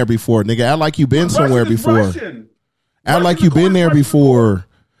 we've been there before. Nigga, act like you've been somewhere before. Act like you've been there before.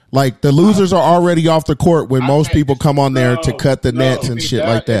 Like the losers are already off the court when most people come on there to cut the nets and shit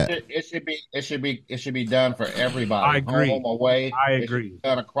like that. It should be done for everybody. I agree. Home, away. I agree.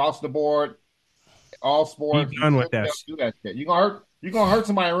 Done across the board, all sports. Be done with that. Do that shit. You're gonna hurt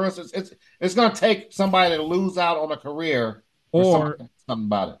somebody. It's gonna take somebody to lose out on a career or something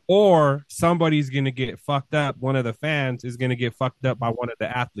about it. Or somebody's gonna get fucked up. One of the fans is gonna get fucked up by one of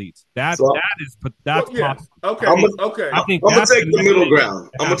the athletes. That's possible. Okay. Okay. I think I'm gonna take the middle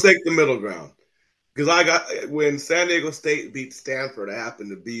ground. I'm gonna take the middle ground because when San Diego State beat Stanford, I happened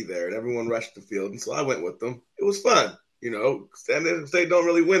to be there, and everyone rushed the field, and so I went with them. It was fun, San Diego State don't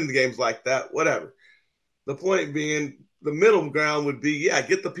really win the games like that. Whatever. The point being, the middle ground would be,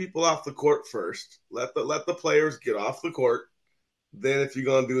 get the people off the court first. Let the players get off the court. Then if you're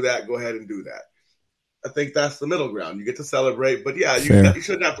going to do that, go ahead and do that. I think that's the middle ground. You get to celebrate, but you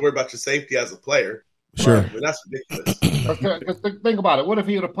shouldn't have to worry about your safety as a player. Sure. I mean, that's ridiculous. Think about it. What if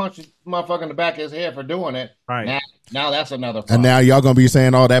he would have punched the motherfucker in the back of his head for doing it? Right. Now that's another problem. And now y'all going to be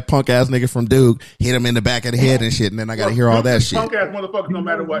saying, oh, that punk ass nigga from Duke hit him in the back of the head and shit. And then I got to hear all that shit. Punk ass motherfuckers no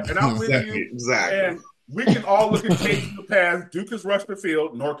matter what. And I'm with you. Exactly. And we can all look at tapes in the past. Duke has rushed the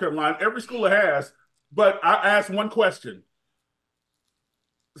field. North Carolina, every school has. But I asked one question.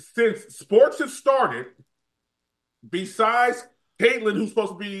 Since sports have started, besides Caitlin, who's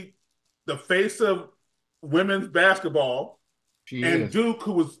supposed to be the face of women's basketball, Duke,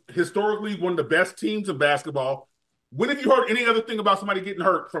 who was historically one of the best teams in basketball, when have you heard any other thing about somebody getting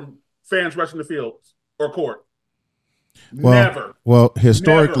hurt from fans rushing the fields or court? Never. Well,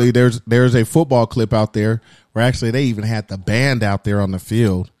 historically, there's a football clip out there where actually they even had the band out there on the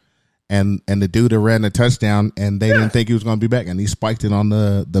field. And the dude that ran the touchdown, and they didn't think he was going to be back, and he spiked it on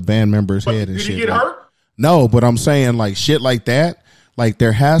the band member's head and did shit. Did he get hurt? No, but I'm saying like shit like that. Like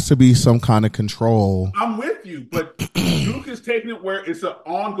there has to be some kind of control. I'm with you, but Duke is taking it where it's an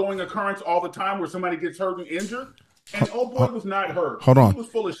ongoing occurrence all the time, where somebody gets hurt and injured. And old boy was not hurt. Hold on, he was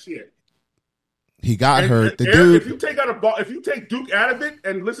full of shit. He got hurt. The Eric, dude. If you take Duke out of it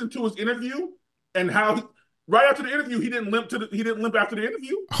and listen to his interview and how. Right after the interview, he didn't limp after the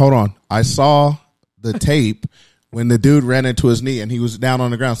interview. Hold on. I saw the tape when the dude ran into his knee and he was down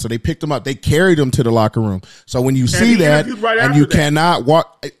on the ground. So they picked him up. They carried him to the locker room. So when you see that and you cannot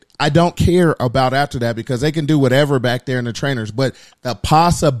walk, I don't care about after that because they can do whatever back there in the trainers. But the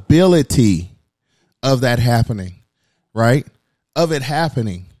possibility of that happening, right? Of it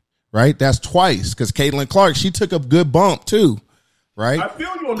happening, right? That's twice because Caitlin Clark, she took a good bump too. Right? I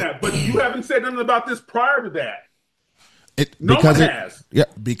feel you on that, but you haven't said nothing about this prior to that.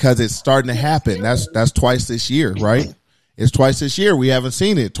 Because it's starting to happen. That's twice this year, right? It's twice this year. We haven't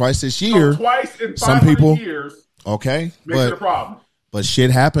seen it twice this year. So twice in 500 years. Okay, makes it a problem. But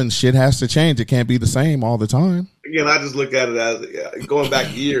shit happens. Shit has to change. It can't be the same all the time. Again, I just look at it as going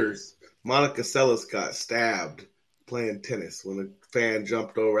back years. Monica Seles got stabbed playing tennis when a fan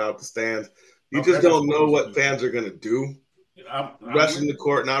jumped over out the stands. You just don't know what fans are going to do. Rushing the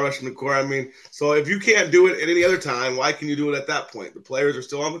court, not rushing the court. I mean, so if you can't do it at any other time, why can you do it at that point? The players are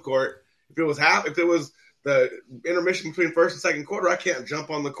still on the court. If it was the intermission between first and second quarter, I can't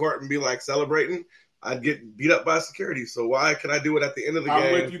jump on the court and be like celebrating. I'd get beat up by security. So why can I do it at the end of the game?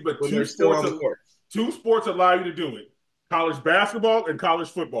 I'm with you, but when they're still on the court? Two sports allow you to do it: college basketball and college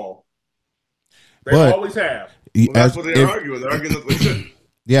football. They always have. Well, that's what they're arguing. They're arguing that they shouldn't.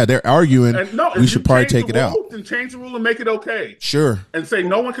 Yeah, they're arguing we should probably take it out. And change the rule and make it okay. Sure. And say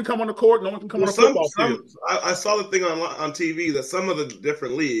no one can come on the court, no one can come on the football field. I saw the thing on TV that some of the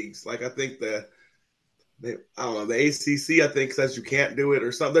different leagues, like I think the ACC, I think says you can't do it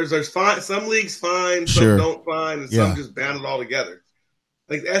or something. There's fine. Some leagues fine, some don't fine, and some just ban it all together.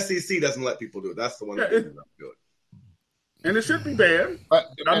 I think the SEC doesn't let people do it. That's the one that doesn't do it. And it should be banned. But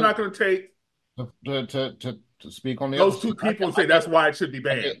I'm not going to take to speak on the those two people and say that's why it should be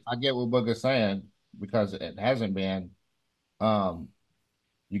banned. I get what Booger's saying because it hasn't been.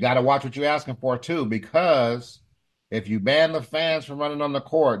 You got to watch what you're asking for too, because if you ban the fans from running on the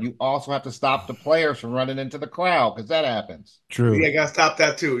court, you also have to stop the players from running into the crowd because that happens. True. Yeah, got to stop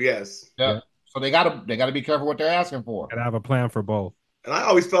that too. Yes. Yeah. So they got to be careful what they're asking for. Got to have a plan for both. And I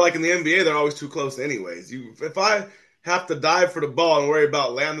always felt like in the NBA they're always too close, anyways. If I have to dive for the ball and worry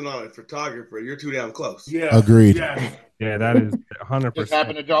about landing on a photographer, you're too damn close. Yeah. Agreed. Yeah, that is 100%. It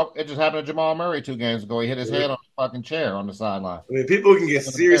just happened to Jamal Murray 2 games ago. He hit his head on the fucking chair on the sideline. I mean, people can get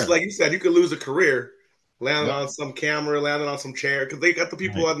serious. Like you said, you could lose a career landing on some camera, landing on some chair, because they got the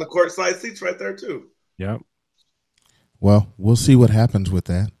people on the court side seats right there too. Yep. Well, we'll see what happens with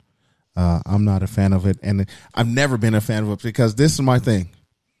that. I'm not a fan of it, and I've never been a fan of it because this is my thing.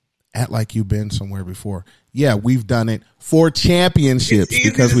 Act like you've been somewhere before. Yeah, we've done it for championships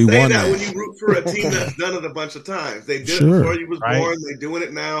because we won that. When you root for a team that's done it a bunch of times, they did it before you was born. They're doing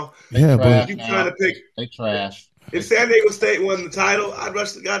it now. Yeah, but you trying to pick. They trash. If San Diego State won the title, I'd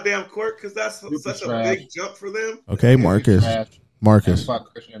rush the goddamn court because that's such a big jump for them. Okay, Marcus.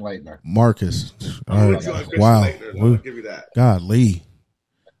 Fuck Christian Laettner. Marcus. All right. Wow. I'll give you that. Golly.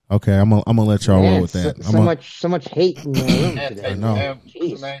 Okay, I'm gonna let y'all roll with that. So much hate in the room today. I know.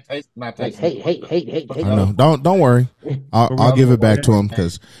 Hate. I know. Don't worry. I'll give it back to them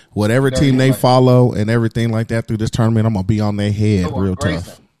because whatever team they follow and everything like that through this tournament, I'm gonna be on their head real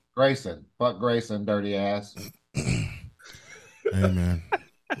tough. Fuck Grayson, dirty ass. Hey man,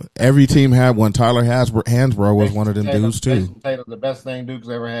 every team had one. Tyler Hansbrough was one of them dudes too. Tatum, the best thing Duke's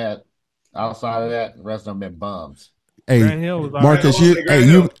ever had. Outside of that, the rest of them been bums. Hey, Marcus,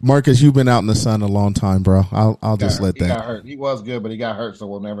 Marcus, you've been out in the sun a long time, bro. I'll just let that. He got hurt. He was good, but he got hurt, so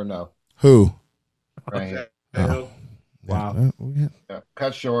we'll never know. Who? Right. Wow.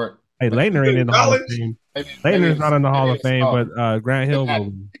 Cut short. Hey, Laettner ain't in the Hall of Fame. Laettner's not in the Hall of Fame, but Grant Hill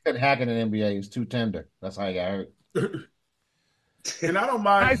will. He couldn't hack in the NBA. He's too tender. That's how he got hurt. And I don't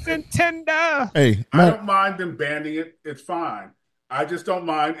mind. Nice and tender. Hey, I don't mind them banning it. It's fine. I just don't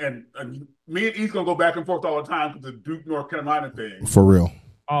mind. And me and E's going to go back and forth all the time with the Duke North Carolina thing. For real.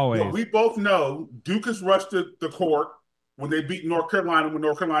 Always. We both know Duke has rushed the court when they beat North Carolina when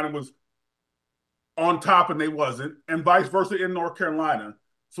North Carolina was on top and they wasn't, and vice versa in North Carolina.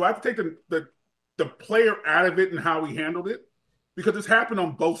 So I have to take the player out of it and how he handled it because it's happened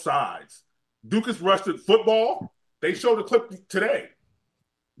on both sides. Duke has rushed at football. They showed a clip today.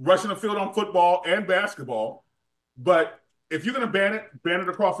 Rushing the field on football and basketball. But if you're going to ban it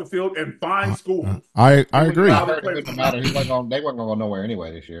across the field and fine schools. I agree. They weren't going to go nowhere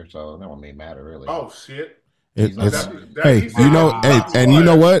anyway this year, so that won't matter really. Oh, shit. And you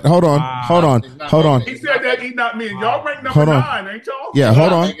know what? Hold on. He said that he's not me. And y'all rank number 9, ain't y'all? Yeah,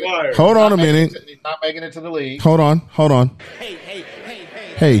 hold on a minute. He's not making it to the league. Hold on.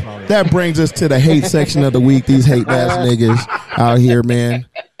 Hey, that brings us to the hate section of the week. These hate ass niggas out here, man.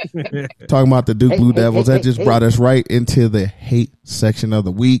 Talking about the Duke Blue Devils. That just brought us right into the hate section of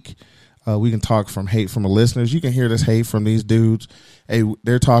the week. We can talk from hate from the listeners. You can hear this hate from these dudes. Hey,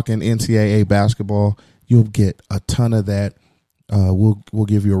 they're talking NCAA basketball. You'll get a ton of that. We'll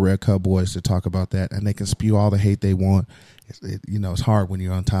give you a Red Cup Boys to talk about that, and they can spew all the hate they want. It's hard when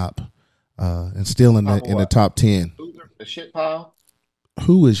you're on top and still in the top 10. The shit pile.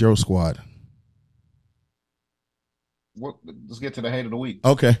 Who is your squad? Let's get to the hate of the week.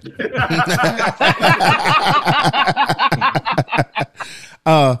 Okay.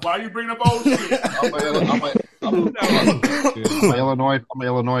 Why you bring up old shit? I'm an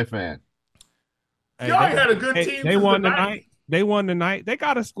Illinois fan. Hey, y'all had a good team. They won tonight. They won tonight. They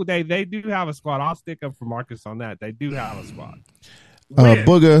got a squad. They do have a squad. I'll stick up for Marcus on that. They do have a squad.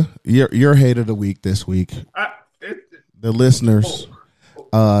 Booger, your hate of the week this week. The listeners.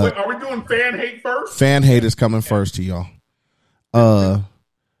 Wait, are we doing fan hate first? Fan hate is coming first to y'all. Love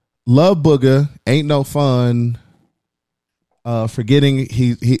Booger ain't no fun. Forgetting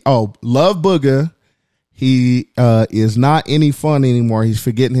Love Booger. He is not any fun anymore. He's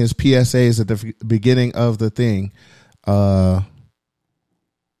forgetting his PSAs at the beginning of the thing. Love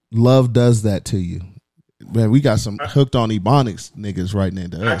does that to you. Man, we got some hooked on Ebonics niggas right now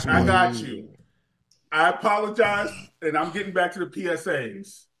to us. I got you. I apologize, and I'm getting back to the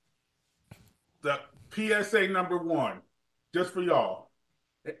PSAs. The PSA number 1, just for y'all.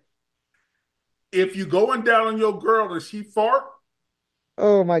 If you going down on your girl and she fart,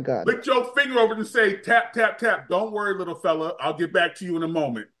 oh my God, lick your finger over and say, tap, tap, tap. Don't worry, little fella. I'll get back to you in a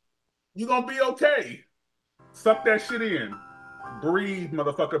moment. You're going to be okay. Suck that shit in. Breathe,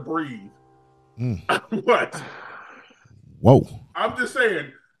 motherfucker, breathe. What? Whoa. I'm just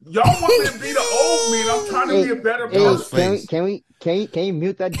saying, Y'all want me to be the old me, and I'm trying to be a better person. Can you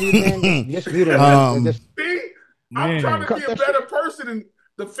mute that dude, man? Just mute him. See? I'm trying to be a better person, and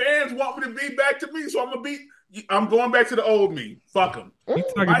the fans want me to be back to me, so I'm going back to the old me. Fuck them. You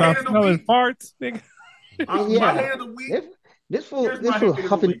talking about smelling farts, nigga? My hate of the week. This was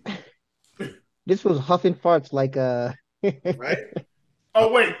huffing. This was huffing farts like right. Oh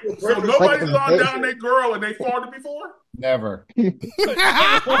wait, so nobody's gone down their girl and they farted before? Never. One,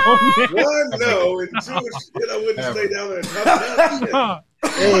 no, and two, shit, I wouldn't stay down there and huff that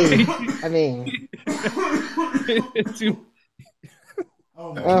Hey, I mean,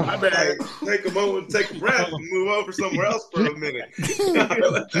 my bad. Take a moment, take a breath, and move over somewhere else for a minute.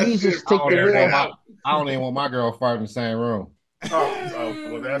 Jesus, take the wheel. I don't even want my girl farting in the same room. Oh,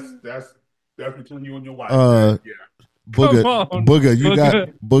 well, that's between you and your wife. Yeah. Booger,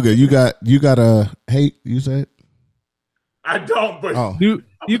 you got a hate, you said? I don't, but you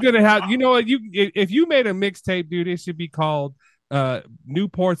gonna have, you know what, if you made a mixtape, dude, it should be called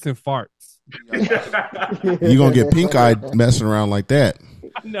Newports and Farts. You're gonna get pink-eyed messing around like that.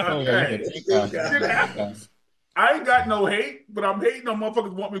 No. I ain't got no hate, but I'm hating on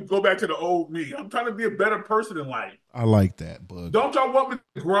motherfuckers want me to go back to the old me. I'm trying to be a better person in life. I like that, Bug. Don't y'all want me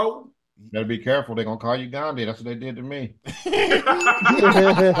to grow? You better be careful. They're going to call you Gandhi. That's what they did to me. You're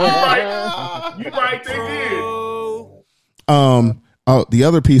right, they did. The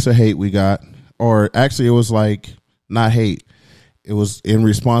other piece of hate we got, or actually it was like not hate. It was in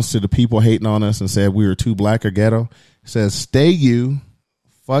response to the people hating on us and said we were too black or ghetto. It says, stay you,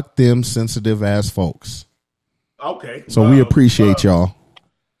 fuck them sensitive ass folks. Okay. So we appreciate y'all.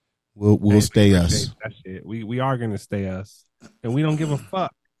 We'll stay us. That shit. We are gonna stay us. And we don't give a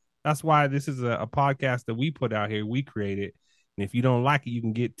fuck. That's why this is a podcast that we put out here. We created. And if you don't like it, you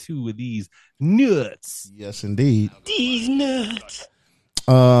can get 2 of these nuts. Yes, indeed. These nuts.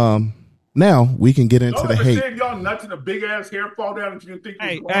 Now we can get into the hate. Said y'all nuts and a big ass hair fall down and you didn't think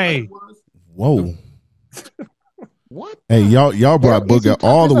hey. Whoa. What? Hey, y'all brought Booger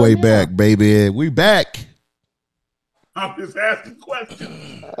all the way back, baby. We back. I'm just asking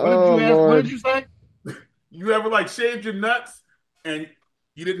questions. What did you say? You ever shaved your nuts and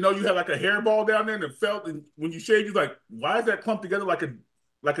you didn't know you had a hairball down there and it felt, and when you shaved, you're like, why is that clumped together like a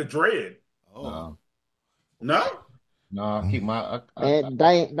dread? Oh. No? No, I keep my.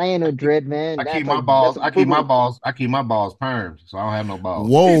 That ain't no dread, man. I keep my balls permed, so I don't have no balls.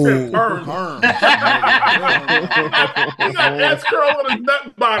 Whoa, perm. He got that curl on his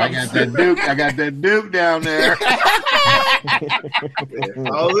nut bottom. I got that Duke down there.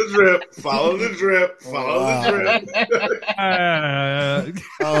 Follow the drip. Follow the drip.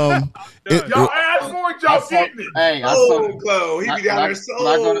 Y'all asked for it. Y'all getting it. Hey, Chloe, he be down there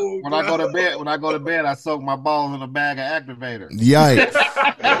so. When I go to bed, I soak my balls in a bag of activator. Yikes!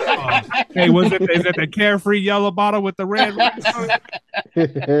 Hey, is it the carefree yellow bottle with the red?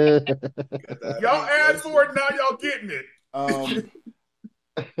 Y'all asked for it. Now y'all getting it.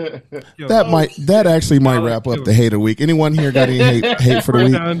 That actually might wrap up the hate of the week. Anyone here got any hate for the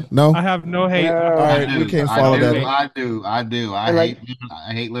week? Done. No, I have no hate. All right, we can't follow that. I do. I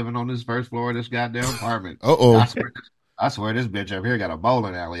hate living on this first floor of this goddamn apartment. I swear this bitch up here got a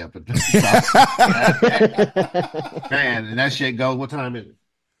bowling alley up at the man, and that shit goes. What time is it?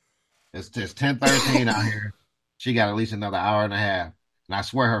 It's just 10:13 out here. She got at least another hour and a half. And I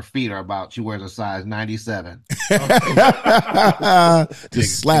swear her feet are about, she wears a size 97.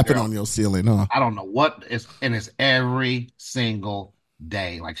 Just slapping on your ceiling, huh? I don't know what it's, and it's every single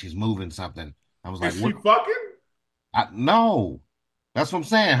day. Like she's moving something. I was like, is she fucking? No. That's what I'm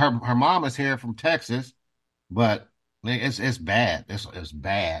saying. Her mom is here from Texas, but it's bad. It's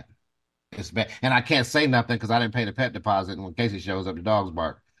bad. It's bad. And I can't say nothing because I didn't pay the pet deposit. And when Casey shows up, the dogs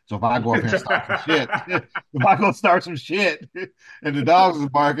bark. So if I go up here and start some shit, if I go start some shit and the dogs is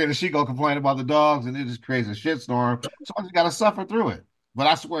barking and she go complain about the dogs and it just creates a shitstorm, so I just got to suffer through it. But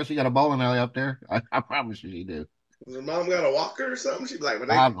I swear she got a bowling alley up there. I promise you she do. Does her mom got a walker or something? She'd be like,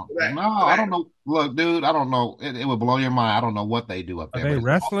 I don't know. Look, dude, I don't know. It would blow your mind. I don't know what they do up there. Are they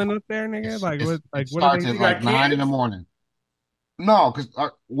wrestling up there, nigga? It what are starts they at like 9 in the morning. No, because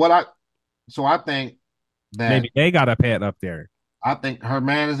I think that maybe they got a pet up there. I think her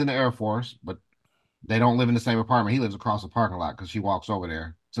man is in the Air Force, but they don't live in the same apartment. He lives across the parking lot because she walks over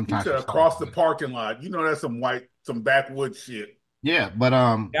there. Sometimes across the parking lot. You know that's some backwoods shit. Yeah, but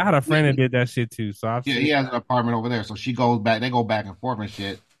I had a friend that did that shit too. So he has an apartment over there. So she goes back. They go back and forth and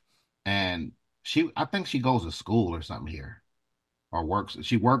shit. And I think she goes to school or something here, or works.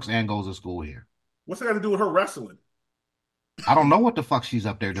 She works and goes to school here. What's that got to do with her wrestling? I don't know what the fuck she's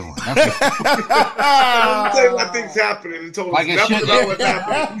up there doing. I'm telling you what things happening and told us nothing about what's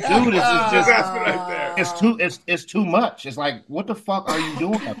happening. Dude, it's just right there. It's too much. It's like, what the fuck are you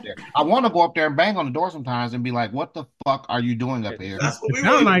doing up there? I want to go up there and bang on the door sometimes and be like, what the fuck are you doing up here? That's what we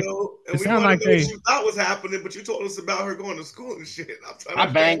want to know. And we want to know what you thought was happening, but you told us about her going to school and shit. I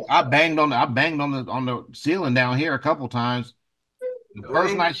banged on the ceiling down here a couple times. The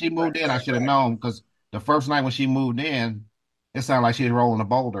first night she moved in, I should have known, because the first night when she moved in, it sounded like she was rolling a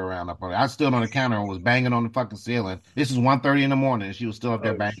boulder around up there. I stood on the counter and was banging on the fucking ceiling. This is 1:30 in the morning, and she was still up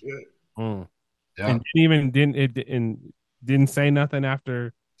there banging. Yeah. And didn't say nothing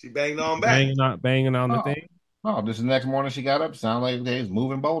after she banged on back. Banging on the thing. Oh, just the next morning she got up, sounded like they was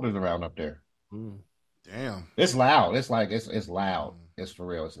moving boulders around up there. Damn. It's loud. It's like it's loud. It's for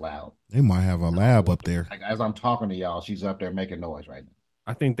real. It's loud. They might have a lab up there. Like, as I'm talking to y'all, she's up there making noise right now.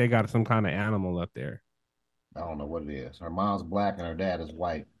 I think they got some kind of animal up there. I don't know what it is. Her mom's black and her dad is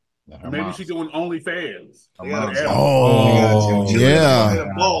white. Maybe she's doing OnlyFans. Oh, yeah.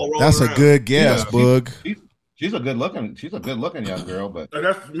 That's a good guess, Boog. She's a good looking young girl, but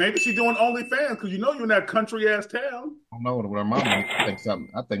maybe she's doing OnlyFans because you're in that country ass town. I don't know what her mom thinks something.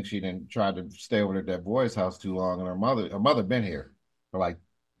 I think she didn't try to stay over at that boy's house too long, and her mother been here for like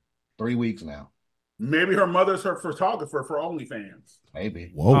 3 weeks now. Maybe her mother's her photographer for OnlyFans.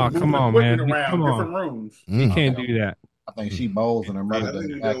 Maybe. Whoa! Come on, man! Around different rooms. You can't do that. I think she bowls and her mother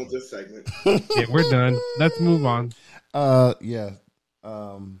doesn't. Done with this segment. Yeah, we're done. Let's move on. Yeah.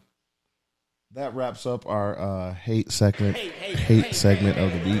 That wraps up our hate segment. Hate segment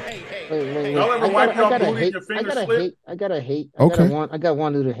of the week. Wait. Y'all ever wipe your booty and your fingers slip? I got a hate. Okay. I got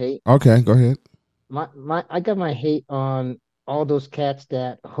one little hate. Okay, go ahead. I got my hate on all those cats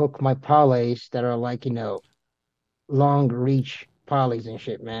that hook my parlays that are like, long reach parlays and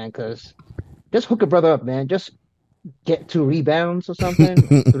shit, man. Because just hook a brother up, man. Just get 2 rebounds or something,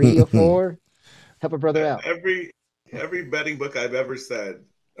 3 or 4. Help a brother out. Every betting book I've ever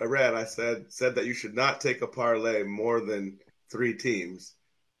read, I said that you should not take a parlay more than 3 teams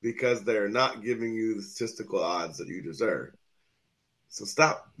because they're not giving you the statistical odds that you deserve. So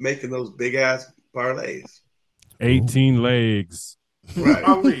stop making those big ass parlays. 18 legs. Right.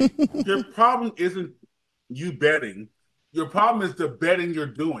 Ali, your problem isn't you betting. Your problem is the betting you're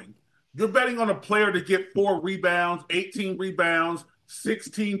doing. You're betting on a player to get 4 rebounds, 18 rebounds,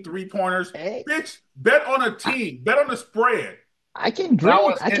 16 3-pointers. Hey. Bitch, bet on a team. Bet on the spread. I can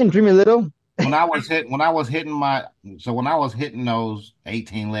dream. I can dream a little. When I was hitting those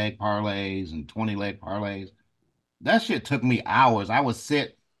 18 leg parlays and 20 leg parlays, that shit took me hours. I would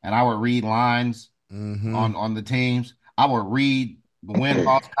sit and I would read lines on the teams. I would read the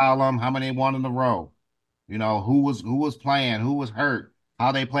win-loss column, how many won in a row. Who was playing, who was hurt,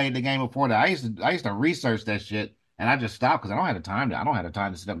 how they played the game before that. I used to research that shit, and I just stopped because I don't have the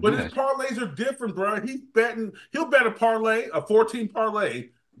time to sit up and do that. But his parlays are different, bro. He'll bet a parlay, a 14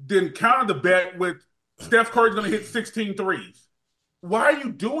 parlay, then counter the bet with Steph Curry's going to hit 16 threes. Why are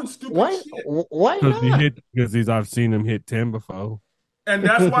you doing stupid shit? Why not? Because I've seen him hit 10 before. And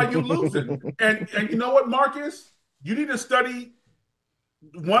that's why you're losing. And you know what, Marcus? You need to study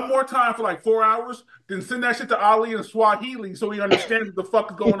one more time for like 4 hours, then send that shit to Ali in Swahili so he understands what the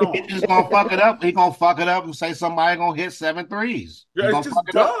fuck is going on. He's just gonna fuck it up. He's gonna fuck it up and say somebody gonna hit 7 threes. Yeah, it's just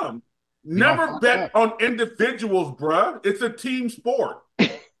dumb. Never bet on individuals, bruh. It's a team sport.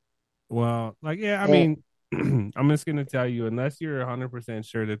 Well, I mean, I'm just gonna tell you, unless you're 100%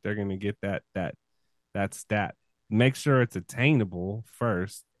 sure that they're gonna get that stat, make sure it's attainable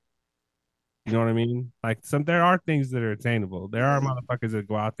first. You know what I mean? There are things that are attainable. There are motherfuckers that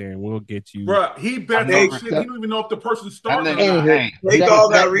go out there and will get you. Bruh, he bet that shit. He don't even know if the person's starting. Take all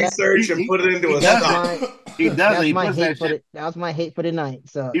that research and put it into a stock. He doesn't. That was my hate for the night.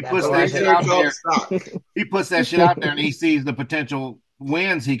 So he puts that shit out there. He puts that shit out there, and he sees the potential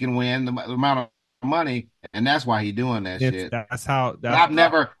wins he can win, the amount of money, and that's why he's doing that shit. That's how. I've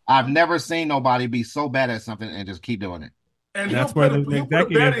never seen nobody be so bad at something and just keep doing it. And that's where the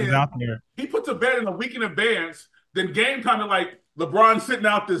executive is out there. He puts a bet in a week in advance. Then game time, like LeBron sitting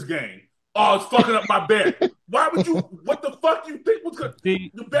out this game. Oh, it's fucking up my bet. Why would you? What the fuck you think was good?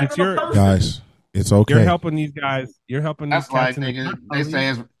 You bet on a person. Guys, it's okay. You're helping these guys. That's like they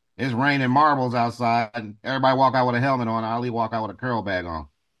say it's raining marbles outside, and everybody walk out with a helmet on. Ali walk out with a curl bag on.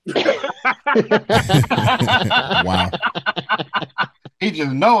 Wow. He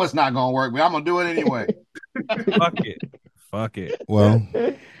just know it's not gonna work, but I'm gonna do it anyway. Fuck it. Well,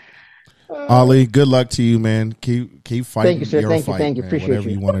 Ali, good luck to you, man. Keep fighting. Thank you, sir. Thank you. Appreciate whatever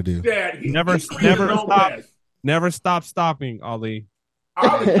you want to do. Never stop stopping, Ali.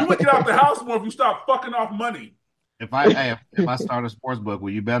 You would get out the house more if you stop fucking off money. If I start a sports book,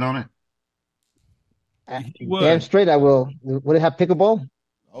 will you bet on it? Damn straight I will. Would it have pickleball?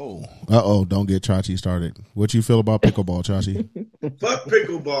 Oh, don't get Chachi started. What you feel about pickleball, Chachi? Fuck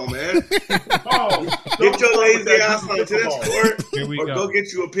pickleball, man. Get your lazy ass on a tennis court, or go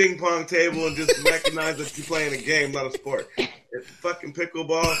get you a ping pong table and just recognize that you're playing a game, not a sport. It's fucking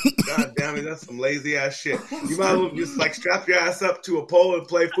pickleball. God damn it, that's some lazy ass shit. You might as well just like strap your ass up to a pole and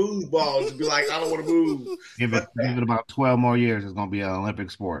play foosball and be like, I don't want to move. Give it about 12 more years. It's gonna be an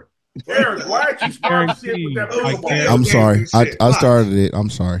Olympic sport. Eric, why are you starting shit with that pickleball? I'm sorry. I started it. I'm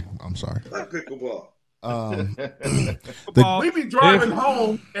sorry. Like pickleball. We be driving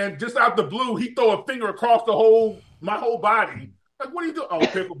home and just out the blue, he throw a finger across my whole body. Like, what are you doing? Oh,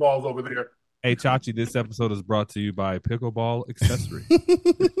 pickleball's over there. Hey, Chachi, this episode is brought to you by Pickleball Accessory.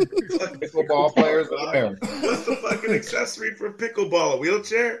 Pickleball players of America. What's the fucking accessory for pickleball? A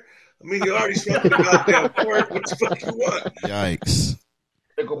wheelchair? I mean, you already shrunk the goddamn court. What the fuck you want? Yikes.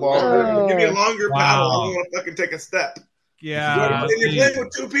 Pickleball. Give me a longer paddle. I don't want to fucking take a step. Yeah. And you're playing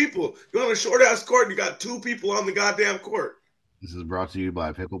with two people. You're on a short ass court and you got two people on the goddamn court. This is brought to you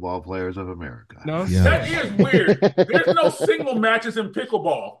by Pickleball Players of America. No, that is weird. There's no single matches in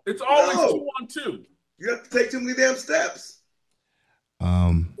pickleball. It's always 2-on-2. You have to take too many damn steps.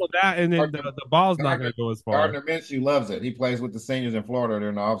 Well, that and then the ball's not going to go as far. Gardner Minshew loves it. He plays with the seniors in Florida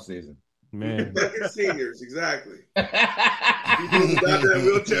during the off season. Man, fucking seniors, exactly. People who got their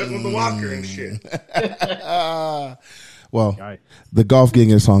wheelchairs with the walker and shit. Well, the Golf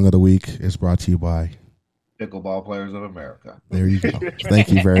Gigging Song of the Week is brought to you by Pickleball Players of America. There you go.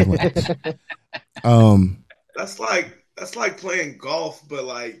 Thank you very much. That's like playing golf, but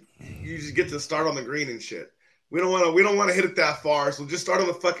like you just get to start on the green and shit. We don't want to hit it that far, so just start on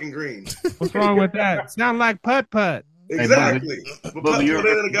the fucking green. What's wrong with that? Sound like putt. Exactly. Hey, but putt in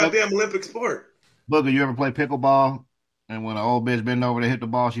a goddamn Olympic sport. Booger, you ever play pickleball? And when an old bitch bend over to hit the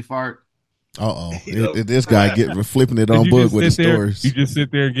ball, she fart? This guy flipping it on Boog with the stories. You just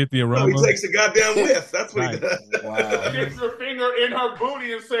sit there and get the aroma. No, he takes a goddamn whiff. That's what he does. Wow. Gets your finger in her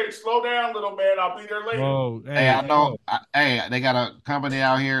booty and say, "Slow down, little man. I'll be there later." Whoa, hey, I know. They got a company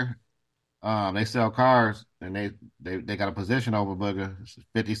out here. They sell cars, and they got a position over, Booger. It's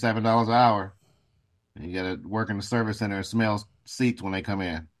 $57 an hour. And you got to work in the service center and smell seats when they come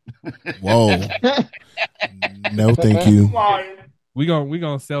in. Whoa. No, thank you. We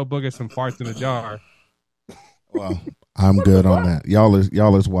gonna sell Booger some farts in a jar. Well, I'm good on that. Y'all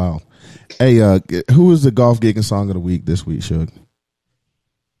is wild. Hey, who is the Golf Gigging Song of the Week this week, Suge?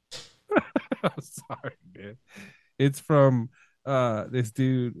 I'm sorry, man. It's from this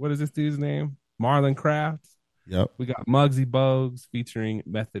dude. What is this dude's name? Marlon Craft. Yep. We got Muggsy Bogues featuring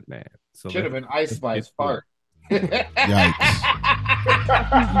Method Man. So should have been Ice Spice fart. Yikes.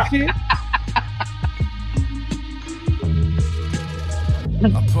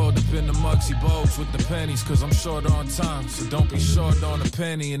 I pulled up in the Muggsy Bogues with the pennies, cause I'm short on time. So don't be short on a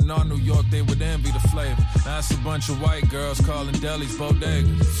penny. In all New York, they would envy the flavor. Now it's a bunch of white girls calling delis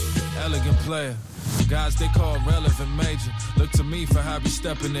bodegas. Elegant player. Guys they call relevant major. Look to me for how we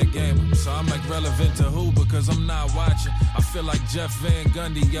stepping their game up. So I'm like relevant to who? Because I'm not watching. I feel like Jeff Van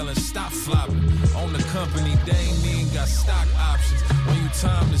Gundy yelling, stop flopping. Own the company, they ain't even got stock options. When you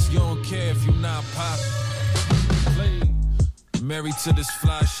timeless, you don't care if you not popping. Please. Married to this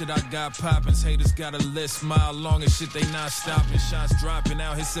fly shit I got poppins. Haters got a list mile long and shit they not stopping. Shots dropping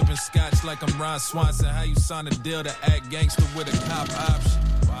out here sipping scotch like I'm Ron Swanson. How you sign a deal to act gangster with a cop option?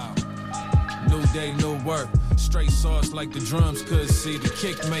 Wow. New day, new work. Straight sauce like the drums could see. The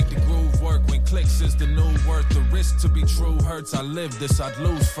kick make the groove work. When clicks is the new worth. The risk to be true hurts. I live this, I'd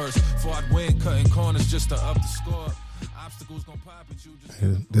lose first. Before I'd win, cutting corners just to up the score. Obstacles gon' pop at you.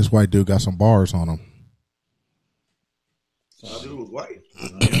 This white dude got some bars on him. Dude was white.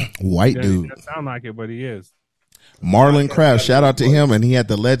 White dude. He doesn't sound like it, but he is. Marlon Craft, shout out to him, and he had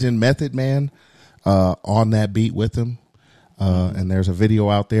the legend Method Man on that beat with him. And there's a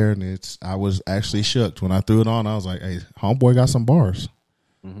video out there, and I was actually shook when I threw it on. I was like, "Hey, homeboy got some bars."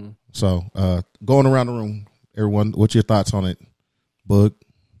 Mm-hmm. So going around the room, everyone, what's your thoughts on it, Boog?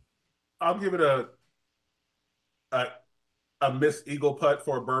 I'll give it a Miss Eagle putt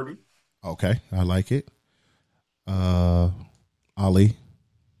for a birdie. Okay, I like it. Ali.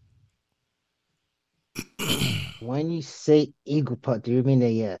 When you say eagle putt, do you mean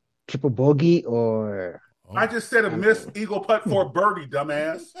a triple bogey or? I just said a Miss Eagle putt for a birdie,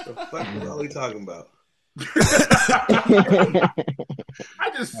 dumbass. The fuck is Ali talking about? I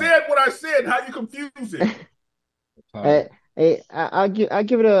just said what I said. How you confuse it? I'll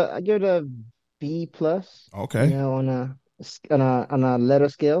give it a B plus. Okay. You know, on a letter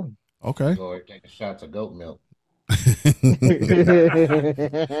scale. Okay. Go taking shots of goat milk. I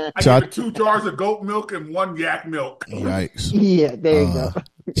give it 2 jars of goat milk and 1 yak milk. Yikes. Yeah, there you go.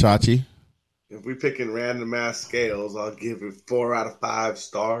 Chachi? If we picking random ass scales, I'll give it 4 out of 5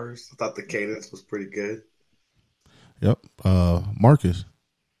 stars. I thought the cadence was pretty good. Yep. Marcus?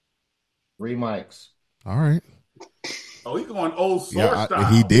 3 mics. All right. Oh, he's going old sword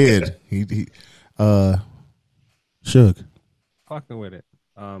style. He did. he Suge. Fucking with it.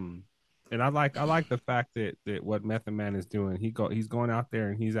 And I like the fact that what Method Man is doing. He's going out there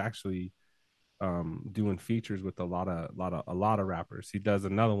and he's actually doing features with a lot of rappers. He does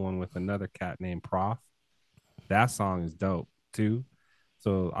another one with another cat named Prof. That song is dope too.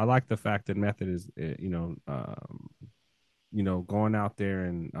 So I like the fact that Method is going out there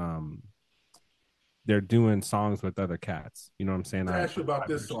and they're doing songs with other cats. You know what I'm saying? I asked you about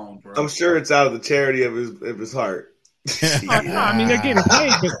this song, bro. I'm sure it's out of the charity of his heart. No, I mean they're getting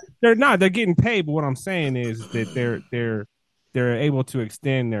paid, but they're not. They're getting paid, but what I'm saying is that they're able to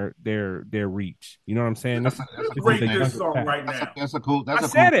extend their reach. You know what I'm saying? Let's break this song right now. That's a cool. I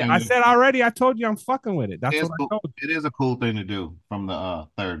said it. I said already. I told you I'm fucking with it. That's what I told you. It is a cool thing to do from the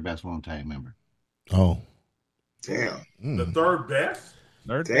third best Wu-Tang member. Oh, damn! The third best.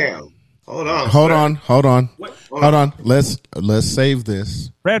 Damn. Hold on. Let's save this.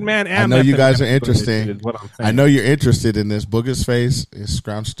 Redman and I know you guys are interested. Is what I'm saying. I know you're interested in this. Booger's face is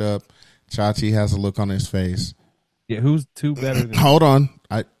scrunched up. Chachi has a look on his face. Yeah, who's 2 better than Hold on.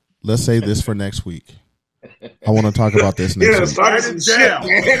 Let's save this for next week. I want to talk about this next week. Write it down.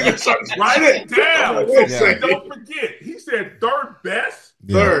 Write it down. Yeah. Don't forget. He said third best.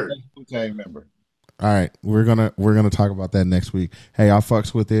 Yeah. Third Wu-Tang member. All right, we're gonna talk about that next week. Hey, I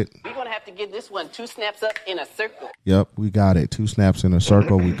fucks with it. We're gonna have to give this one 2 snaps up in a circle. Yep, we got it. 2 snaps in a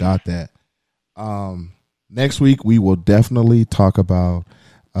circle. We got that. Next week we will definitely talk about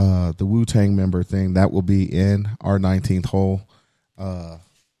the Wu-Tang member thing. That will be in our 19th hole. Let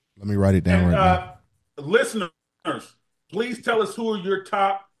me write it down right now. Listeners, please tell us who are your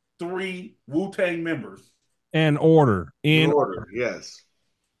top 3 Wu-Tang members. In order. Yes.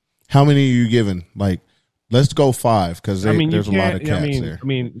 How many are you giving? Like, let's go 5 because there's a lot of cats there. I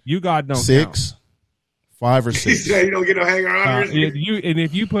mean, you got no 6, count. 5 or 6. You don't get no hanger on.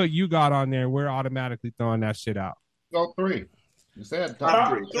 If you put you got on there, we're automatically throwing that shit out. Go 3. You said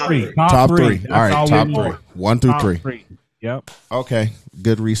top 3. Top 3. All right, top 3. Want. 1 through 3. Yep. Okay.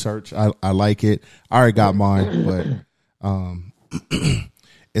 Good research. I like it. I already got mine, but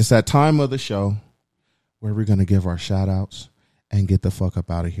it's that time of the show where we're gonna give our shout outs and get the fuck up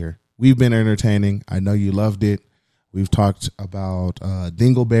out of here. We've been entertaining. I know you loved it. We've talked about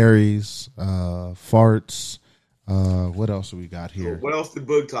dingleberries, farts. What else do we got here? What else did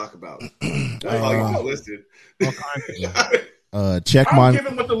Boog talk about? That's all you got listed. I'm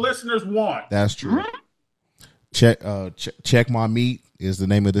giving what the listeners want. That's true. Check my meat is the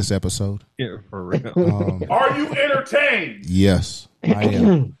name of this episode. Yeah, for real. Are you entertained? Yes, I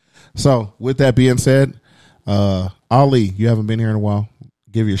am. So, with that being said, Ali, you haven't been here in a while.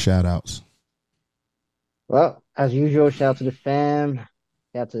 Give your shout outs. Well, as usual, shout out to the fam, shout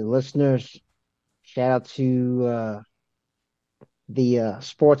out to the listeners, shout out to the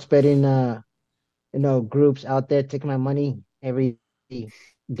sports betting groups out there taking my money every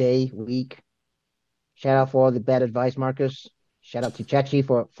day, week. Shout out for all the bad advice, Marcus. Shout out to Chachi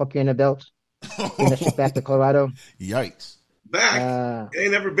for fuck you in the belt. Bring that shit back to Colorado. Yikes. Back.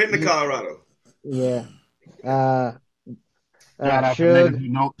 Ain't never been to Colorado. Yeah. Shout out to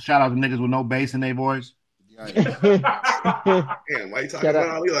niggas with no bass in their voice. Damn, why you talking about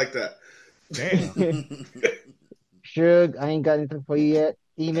Ali like that? Damn. Suge, I ain't got anything for you yet.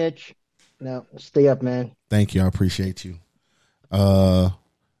 Image, no, stay up, man. Thank you. I appreciate you. Let's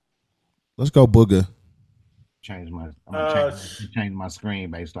go, Booger. I'm change my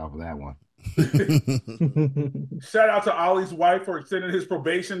screen based off of that one. Shout out to Ollie's wife for extending his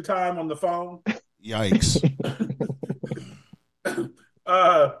probation time on the phone. Yikes.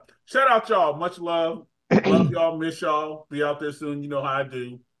 Shout out y'all. Much love. Love y'all. Miss y'all. Be out there soon. You know how I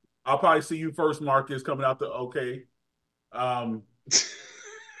do. I'll probably see you first, Marcus, coming out the OK. Shout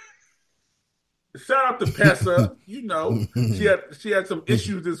out to Pessa. You know, she had some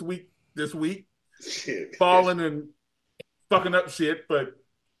issues this week. Shit. Falling and fucking up shit, but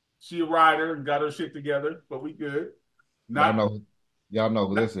she a rider and got her shit together, but we good. Y'all know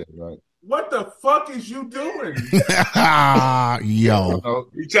who this is, right? What the fuck is you doing? Yo.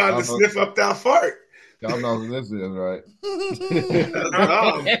 You trying to sniff up that fart. Y'all know who this is, right?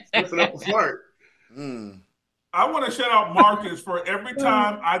 Sniffing up a fart. I want to shout out Marcus for every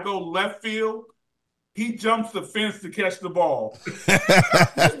time I go left field, he jumps the fence to catch the ball.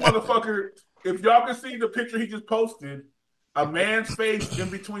 This motherfucker if y'all can see the picture he just posted, a man's face in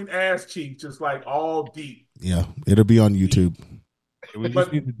between ass cheeks, just like all deep. Yeah, it'll be on YouTube. We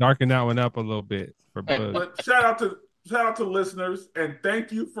just need to darken that one up a little bit for Bud. But shout out to listeners, and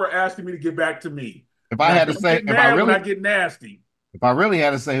thank you for asking me to get back to me. If I had to say, when I get nasty. If I really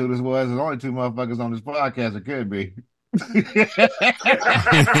had to say who this was, there's only two motherfuckers on this podcast. It could be.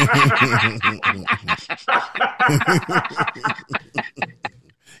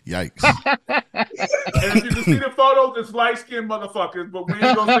 Yikes. And if you can see the photos, it's light-skinned motherfuckers, but we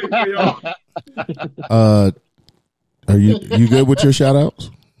ain't gonna say who they are. Are you good with your shout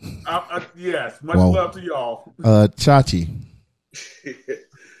outs? Yes. Much love to y'all. Chachi.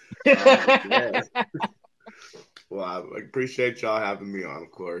 Well, I appreciate y'all having me on,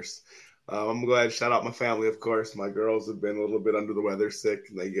 of course. I'm glad to shout out my family, of course. My girls have been a little bit under the weather, sick,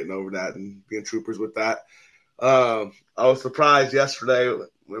 and they getting over that and being troopers with that. I was surprised yesterday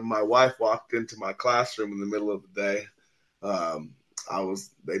when my wife walked into my classroom in the middle of the day. I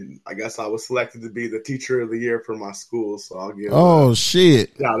guess I was selected to be the teacher of the year for my school, so I'll give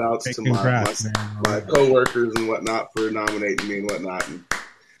shit shout outs to my coworkers and whatnot for nominating me and whatnot. And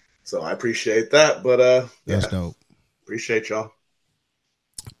so I appreciate that, but that's dope. Appreciate y'all.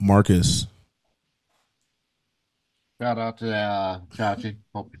 Marcus. Shout out to Chachi.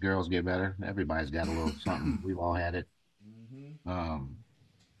 Hope the girls get better. Everybody's got a little something. We've all had it.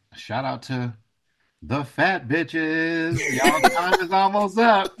 Shout out to the fat bitches. Y'all time is almost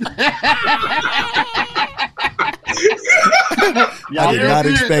up. I did not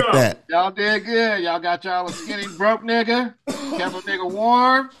expect that. Y'all did good. Y'all got y'all a skinny broke nigga. Kept a nigga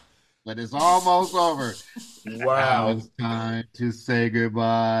warm, but it's almost over. Wow. Now it's time to say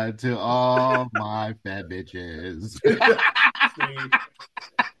goodbye to all my fat bitches.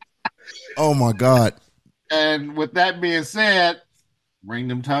 Oh my God. And with that being said, bring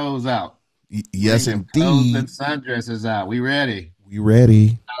them toes out. Yes, bring indeed. Toes and sundresses out. We ready. We ready.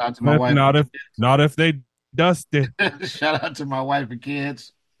 Shout out to my wife. Not if they dusted. Shout out to my wife and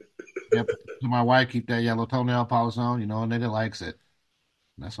kids. Yep, to my wife, keep that yellow toenail polish on. You know, a nigga likes it.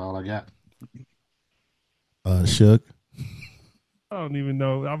 That's all I got. Shook. I don't even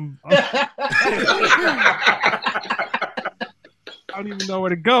know. I don't even know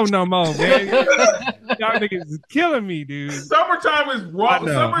where to go no more, man. Y'all niggas is killing me, dude. Summertime is wrong.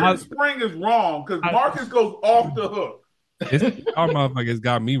 Summer and spring is wrong because Marcus goes off the hook. Our motherfuckers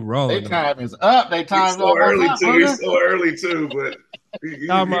got me rolling. Their time is up. They time so early too. You're so early too, but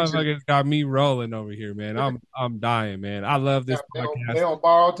y'all motherfuckers got me rolling over here, man. I'm dying, man. I love this podcast. They on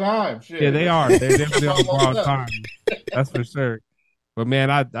borrowed time. Shit. Yeah, they are. They're definitely on borrowed time. That's for sure. But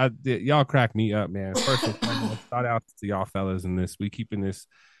man, I y'all crack me up, man. First and foremost, shout out to y'all fellas in this. We keeping this,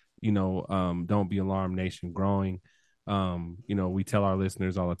 Don't Be Alarmed Nation growing. We tell our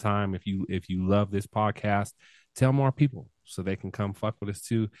listeners all the time, if you love this podcast, tell more people so they can come fuck with us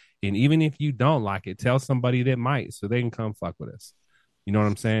too. And even if you don't like it, tell somebody that might so they can come fuck with us. You know what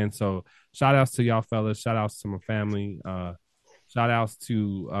I'm saying? So shout outs to y'all fellas. Shout outs to my family. Shout outs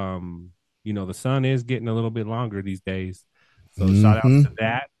to, the sun is getting a little bit longer these days. So shout out to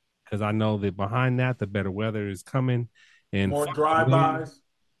that, because I know that behind that, the better weather is coming. And more drive-bys.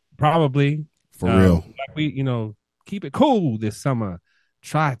 Probably. For real. Like we, keep it cool this summer.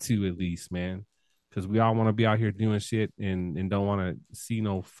 Try to at least, man. Because we all want to be out here doing shit and don't want to see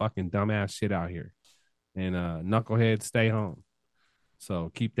no fucking dumbass shit out here. And knuckleheads stay home. So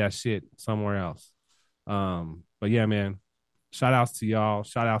keep that shit somewhere else. But yeah, man. Shout outs to y'all.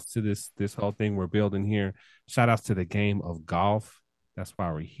 Shout outs to this whole thing we're building here. Shout outs to the game of golf. That's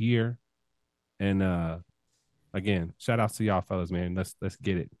why we're here. And again, shout outs to y'all fellas, man. Let's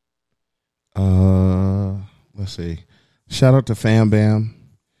get it. Let's see. Shout out to Fam Bam.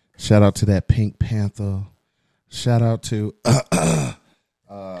 Shout out to that Pink Panther. Shout out to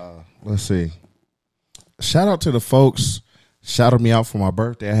let's see. Shout out to the folks. Shouted me out for my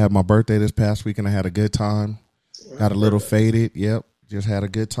birthday. I had my birthday this past week and I had a good time. Got a little faded. Yep. Just had a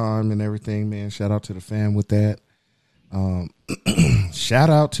good time and everything, man. Shout out to the fam with that. Shout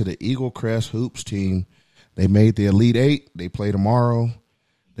out to the Eagle Crest Hoops team. They made the Elite Eight. They play tomorrow.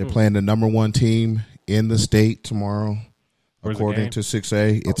 They're playing the number one team in the state tomorrow. Where's according to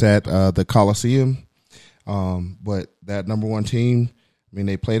 6A. It's at the Coliseum. But that number one team, I mean,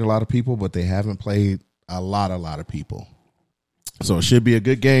 they played a lot of people, but they haven't played a lot of people. So it should be a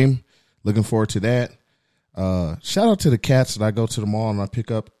good game. Looking forward to that. Shout out to the cats that I go to the mall and I pick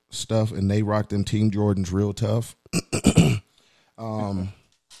up stuff and they rock them Team Jordans real tough.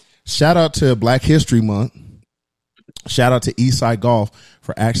 Shout out to Black History Month. shout out to Eastside Golf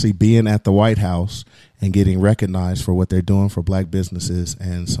for actually being at the White House and getting recognized for what they're doing for black businesses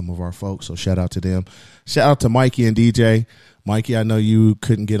and some of our folks. So shout out to them. Shout out to Mikey and DJ. Mikey, I know you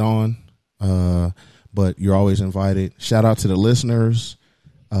couldn't get on, but you're always invited. Shout out to the listeners.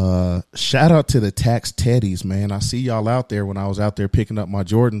 Shout out to the tax teddies, man. I see y'all out there when I was out there picking up my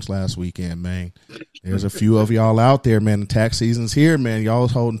Jordans last weekend, man. There's a few of y'all out there, man. The tax season's here, man. Y'all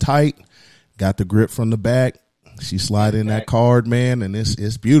was holding tight. Got the grip from the back. She slid in that card, man, and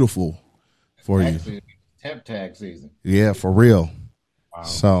it's beautiful for you. Temp tag season. Yeah, for real. Wow.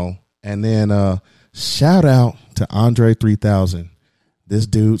 So, and then shout out to Andre 3000. This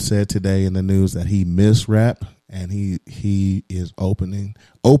dude said today in the news that he missed rap, and he is open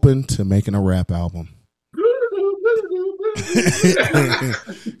to making a rap album.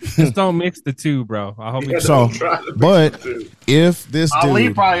 Just don't mix the two, bro. I hope so. But if this dude,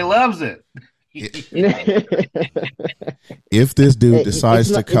 Ali probably loves it. If this dude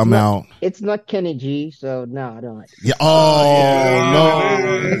decides to come out, it's not Kenny G, so no, I don't like it. Yeah. Oh no!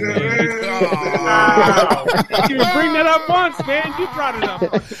 You didn't bring that up once, man. You brought it up.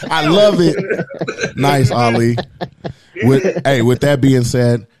 I love it. Nice, Ali. With that being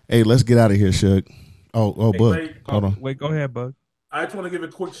said, hey, let's get out of here, Suge. Oh, Bug. Hold on. Wait, go ahead, Bug. I just want to give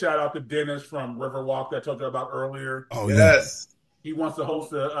a quick shout out to Dennis from Riverwalk that I told you about earlier. Oh, yes. He wants to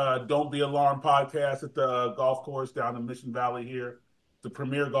host a Don't Be Alarmed podcast at the golf course down in Mission Valley here. The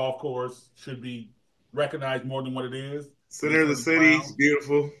premier golf course, should be recognized more than what it is. Center of the city, it's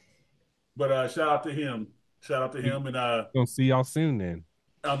beautiful. But shout out to him. And gonna see y'all soon then.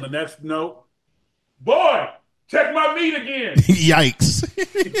 On the next note, boy, check my meat again. Yikes.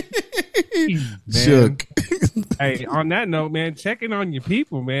 Shook. Hey, on that note, man, checking on your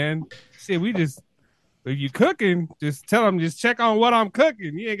people, man. Shit, if you cooking, just tell them, just check on what I'm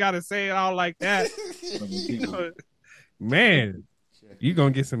cooking. You ain't got to say it all like that. Man, you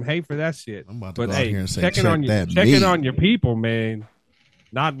going to get some hate for that shit. I'm about to go out here and say, checking on your people, man,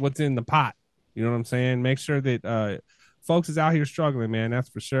 not what's in the pot. You know what I'm saying? Make sure that folks is out here struggling, man. That's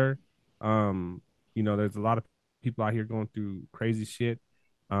for sure. There's a lot of people out here going through crazy shit.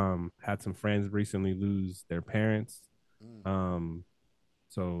 Had some friends recently lose their parents.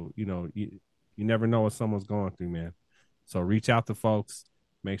 So, you never know what someone's going through, man. So reach out to folks,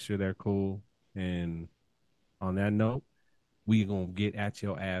 make sure they're cool. And on that note, we going to get at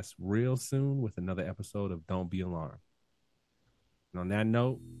your ass real soon with another episode of Don't Be Alarmed. And on that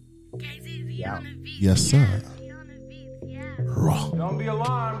note, yeah. Yes, sir. Raw. Don't be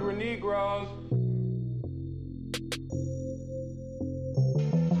alarmed, we're Negroes.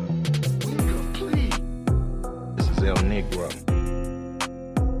 This is El Negro.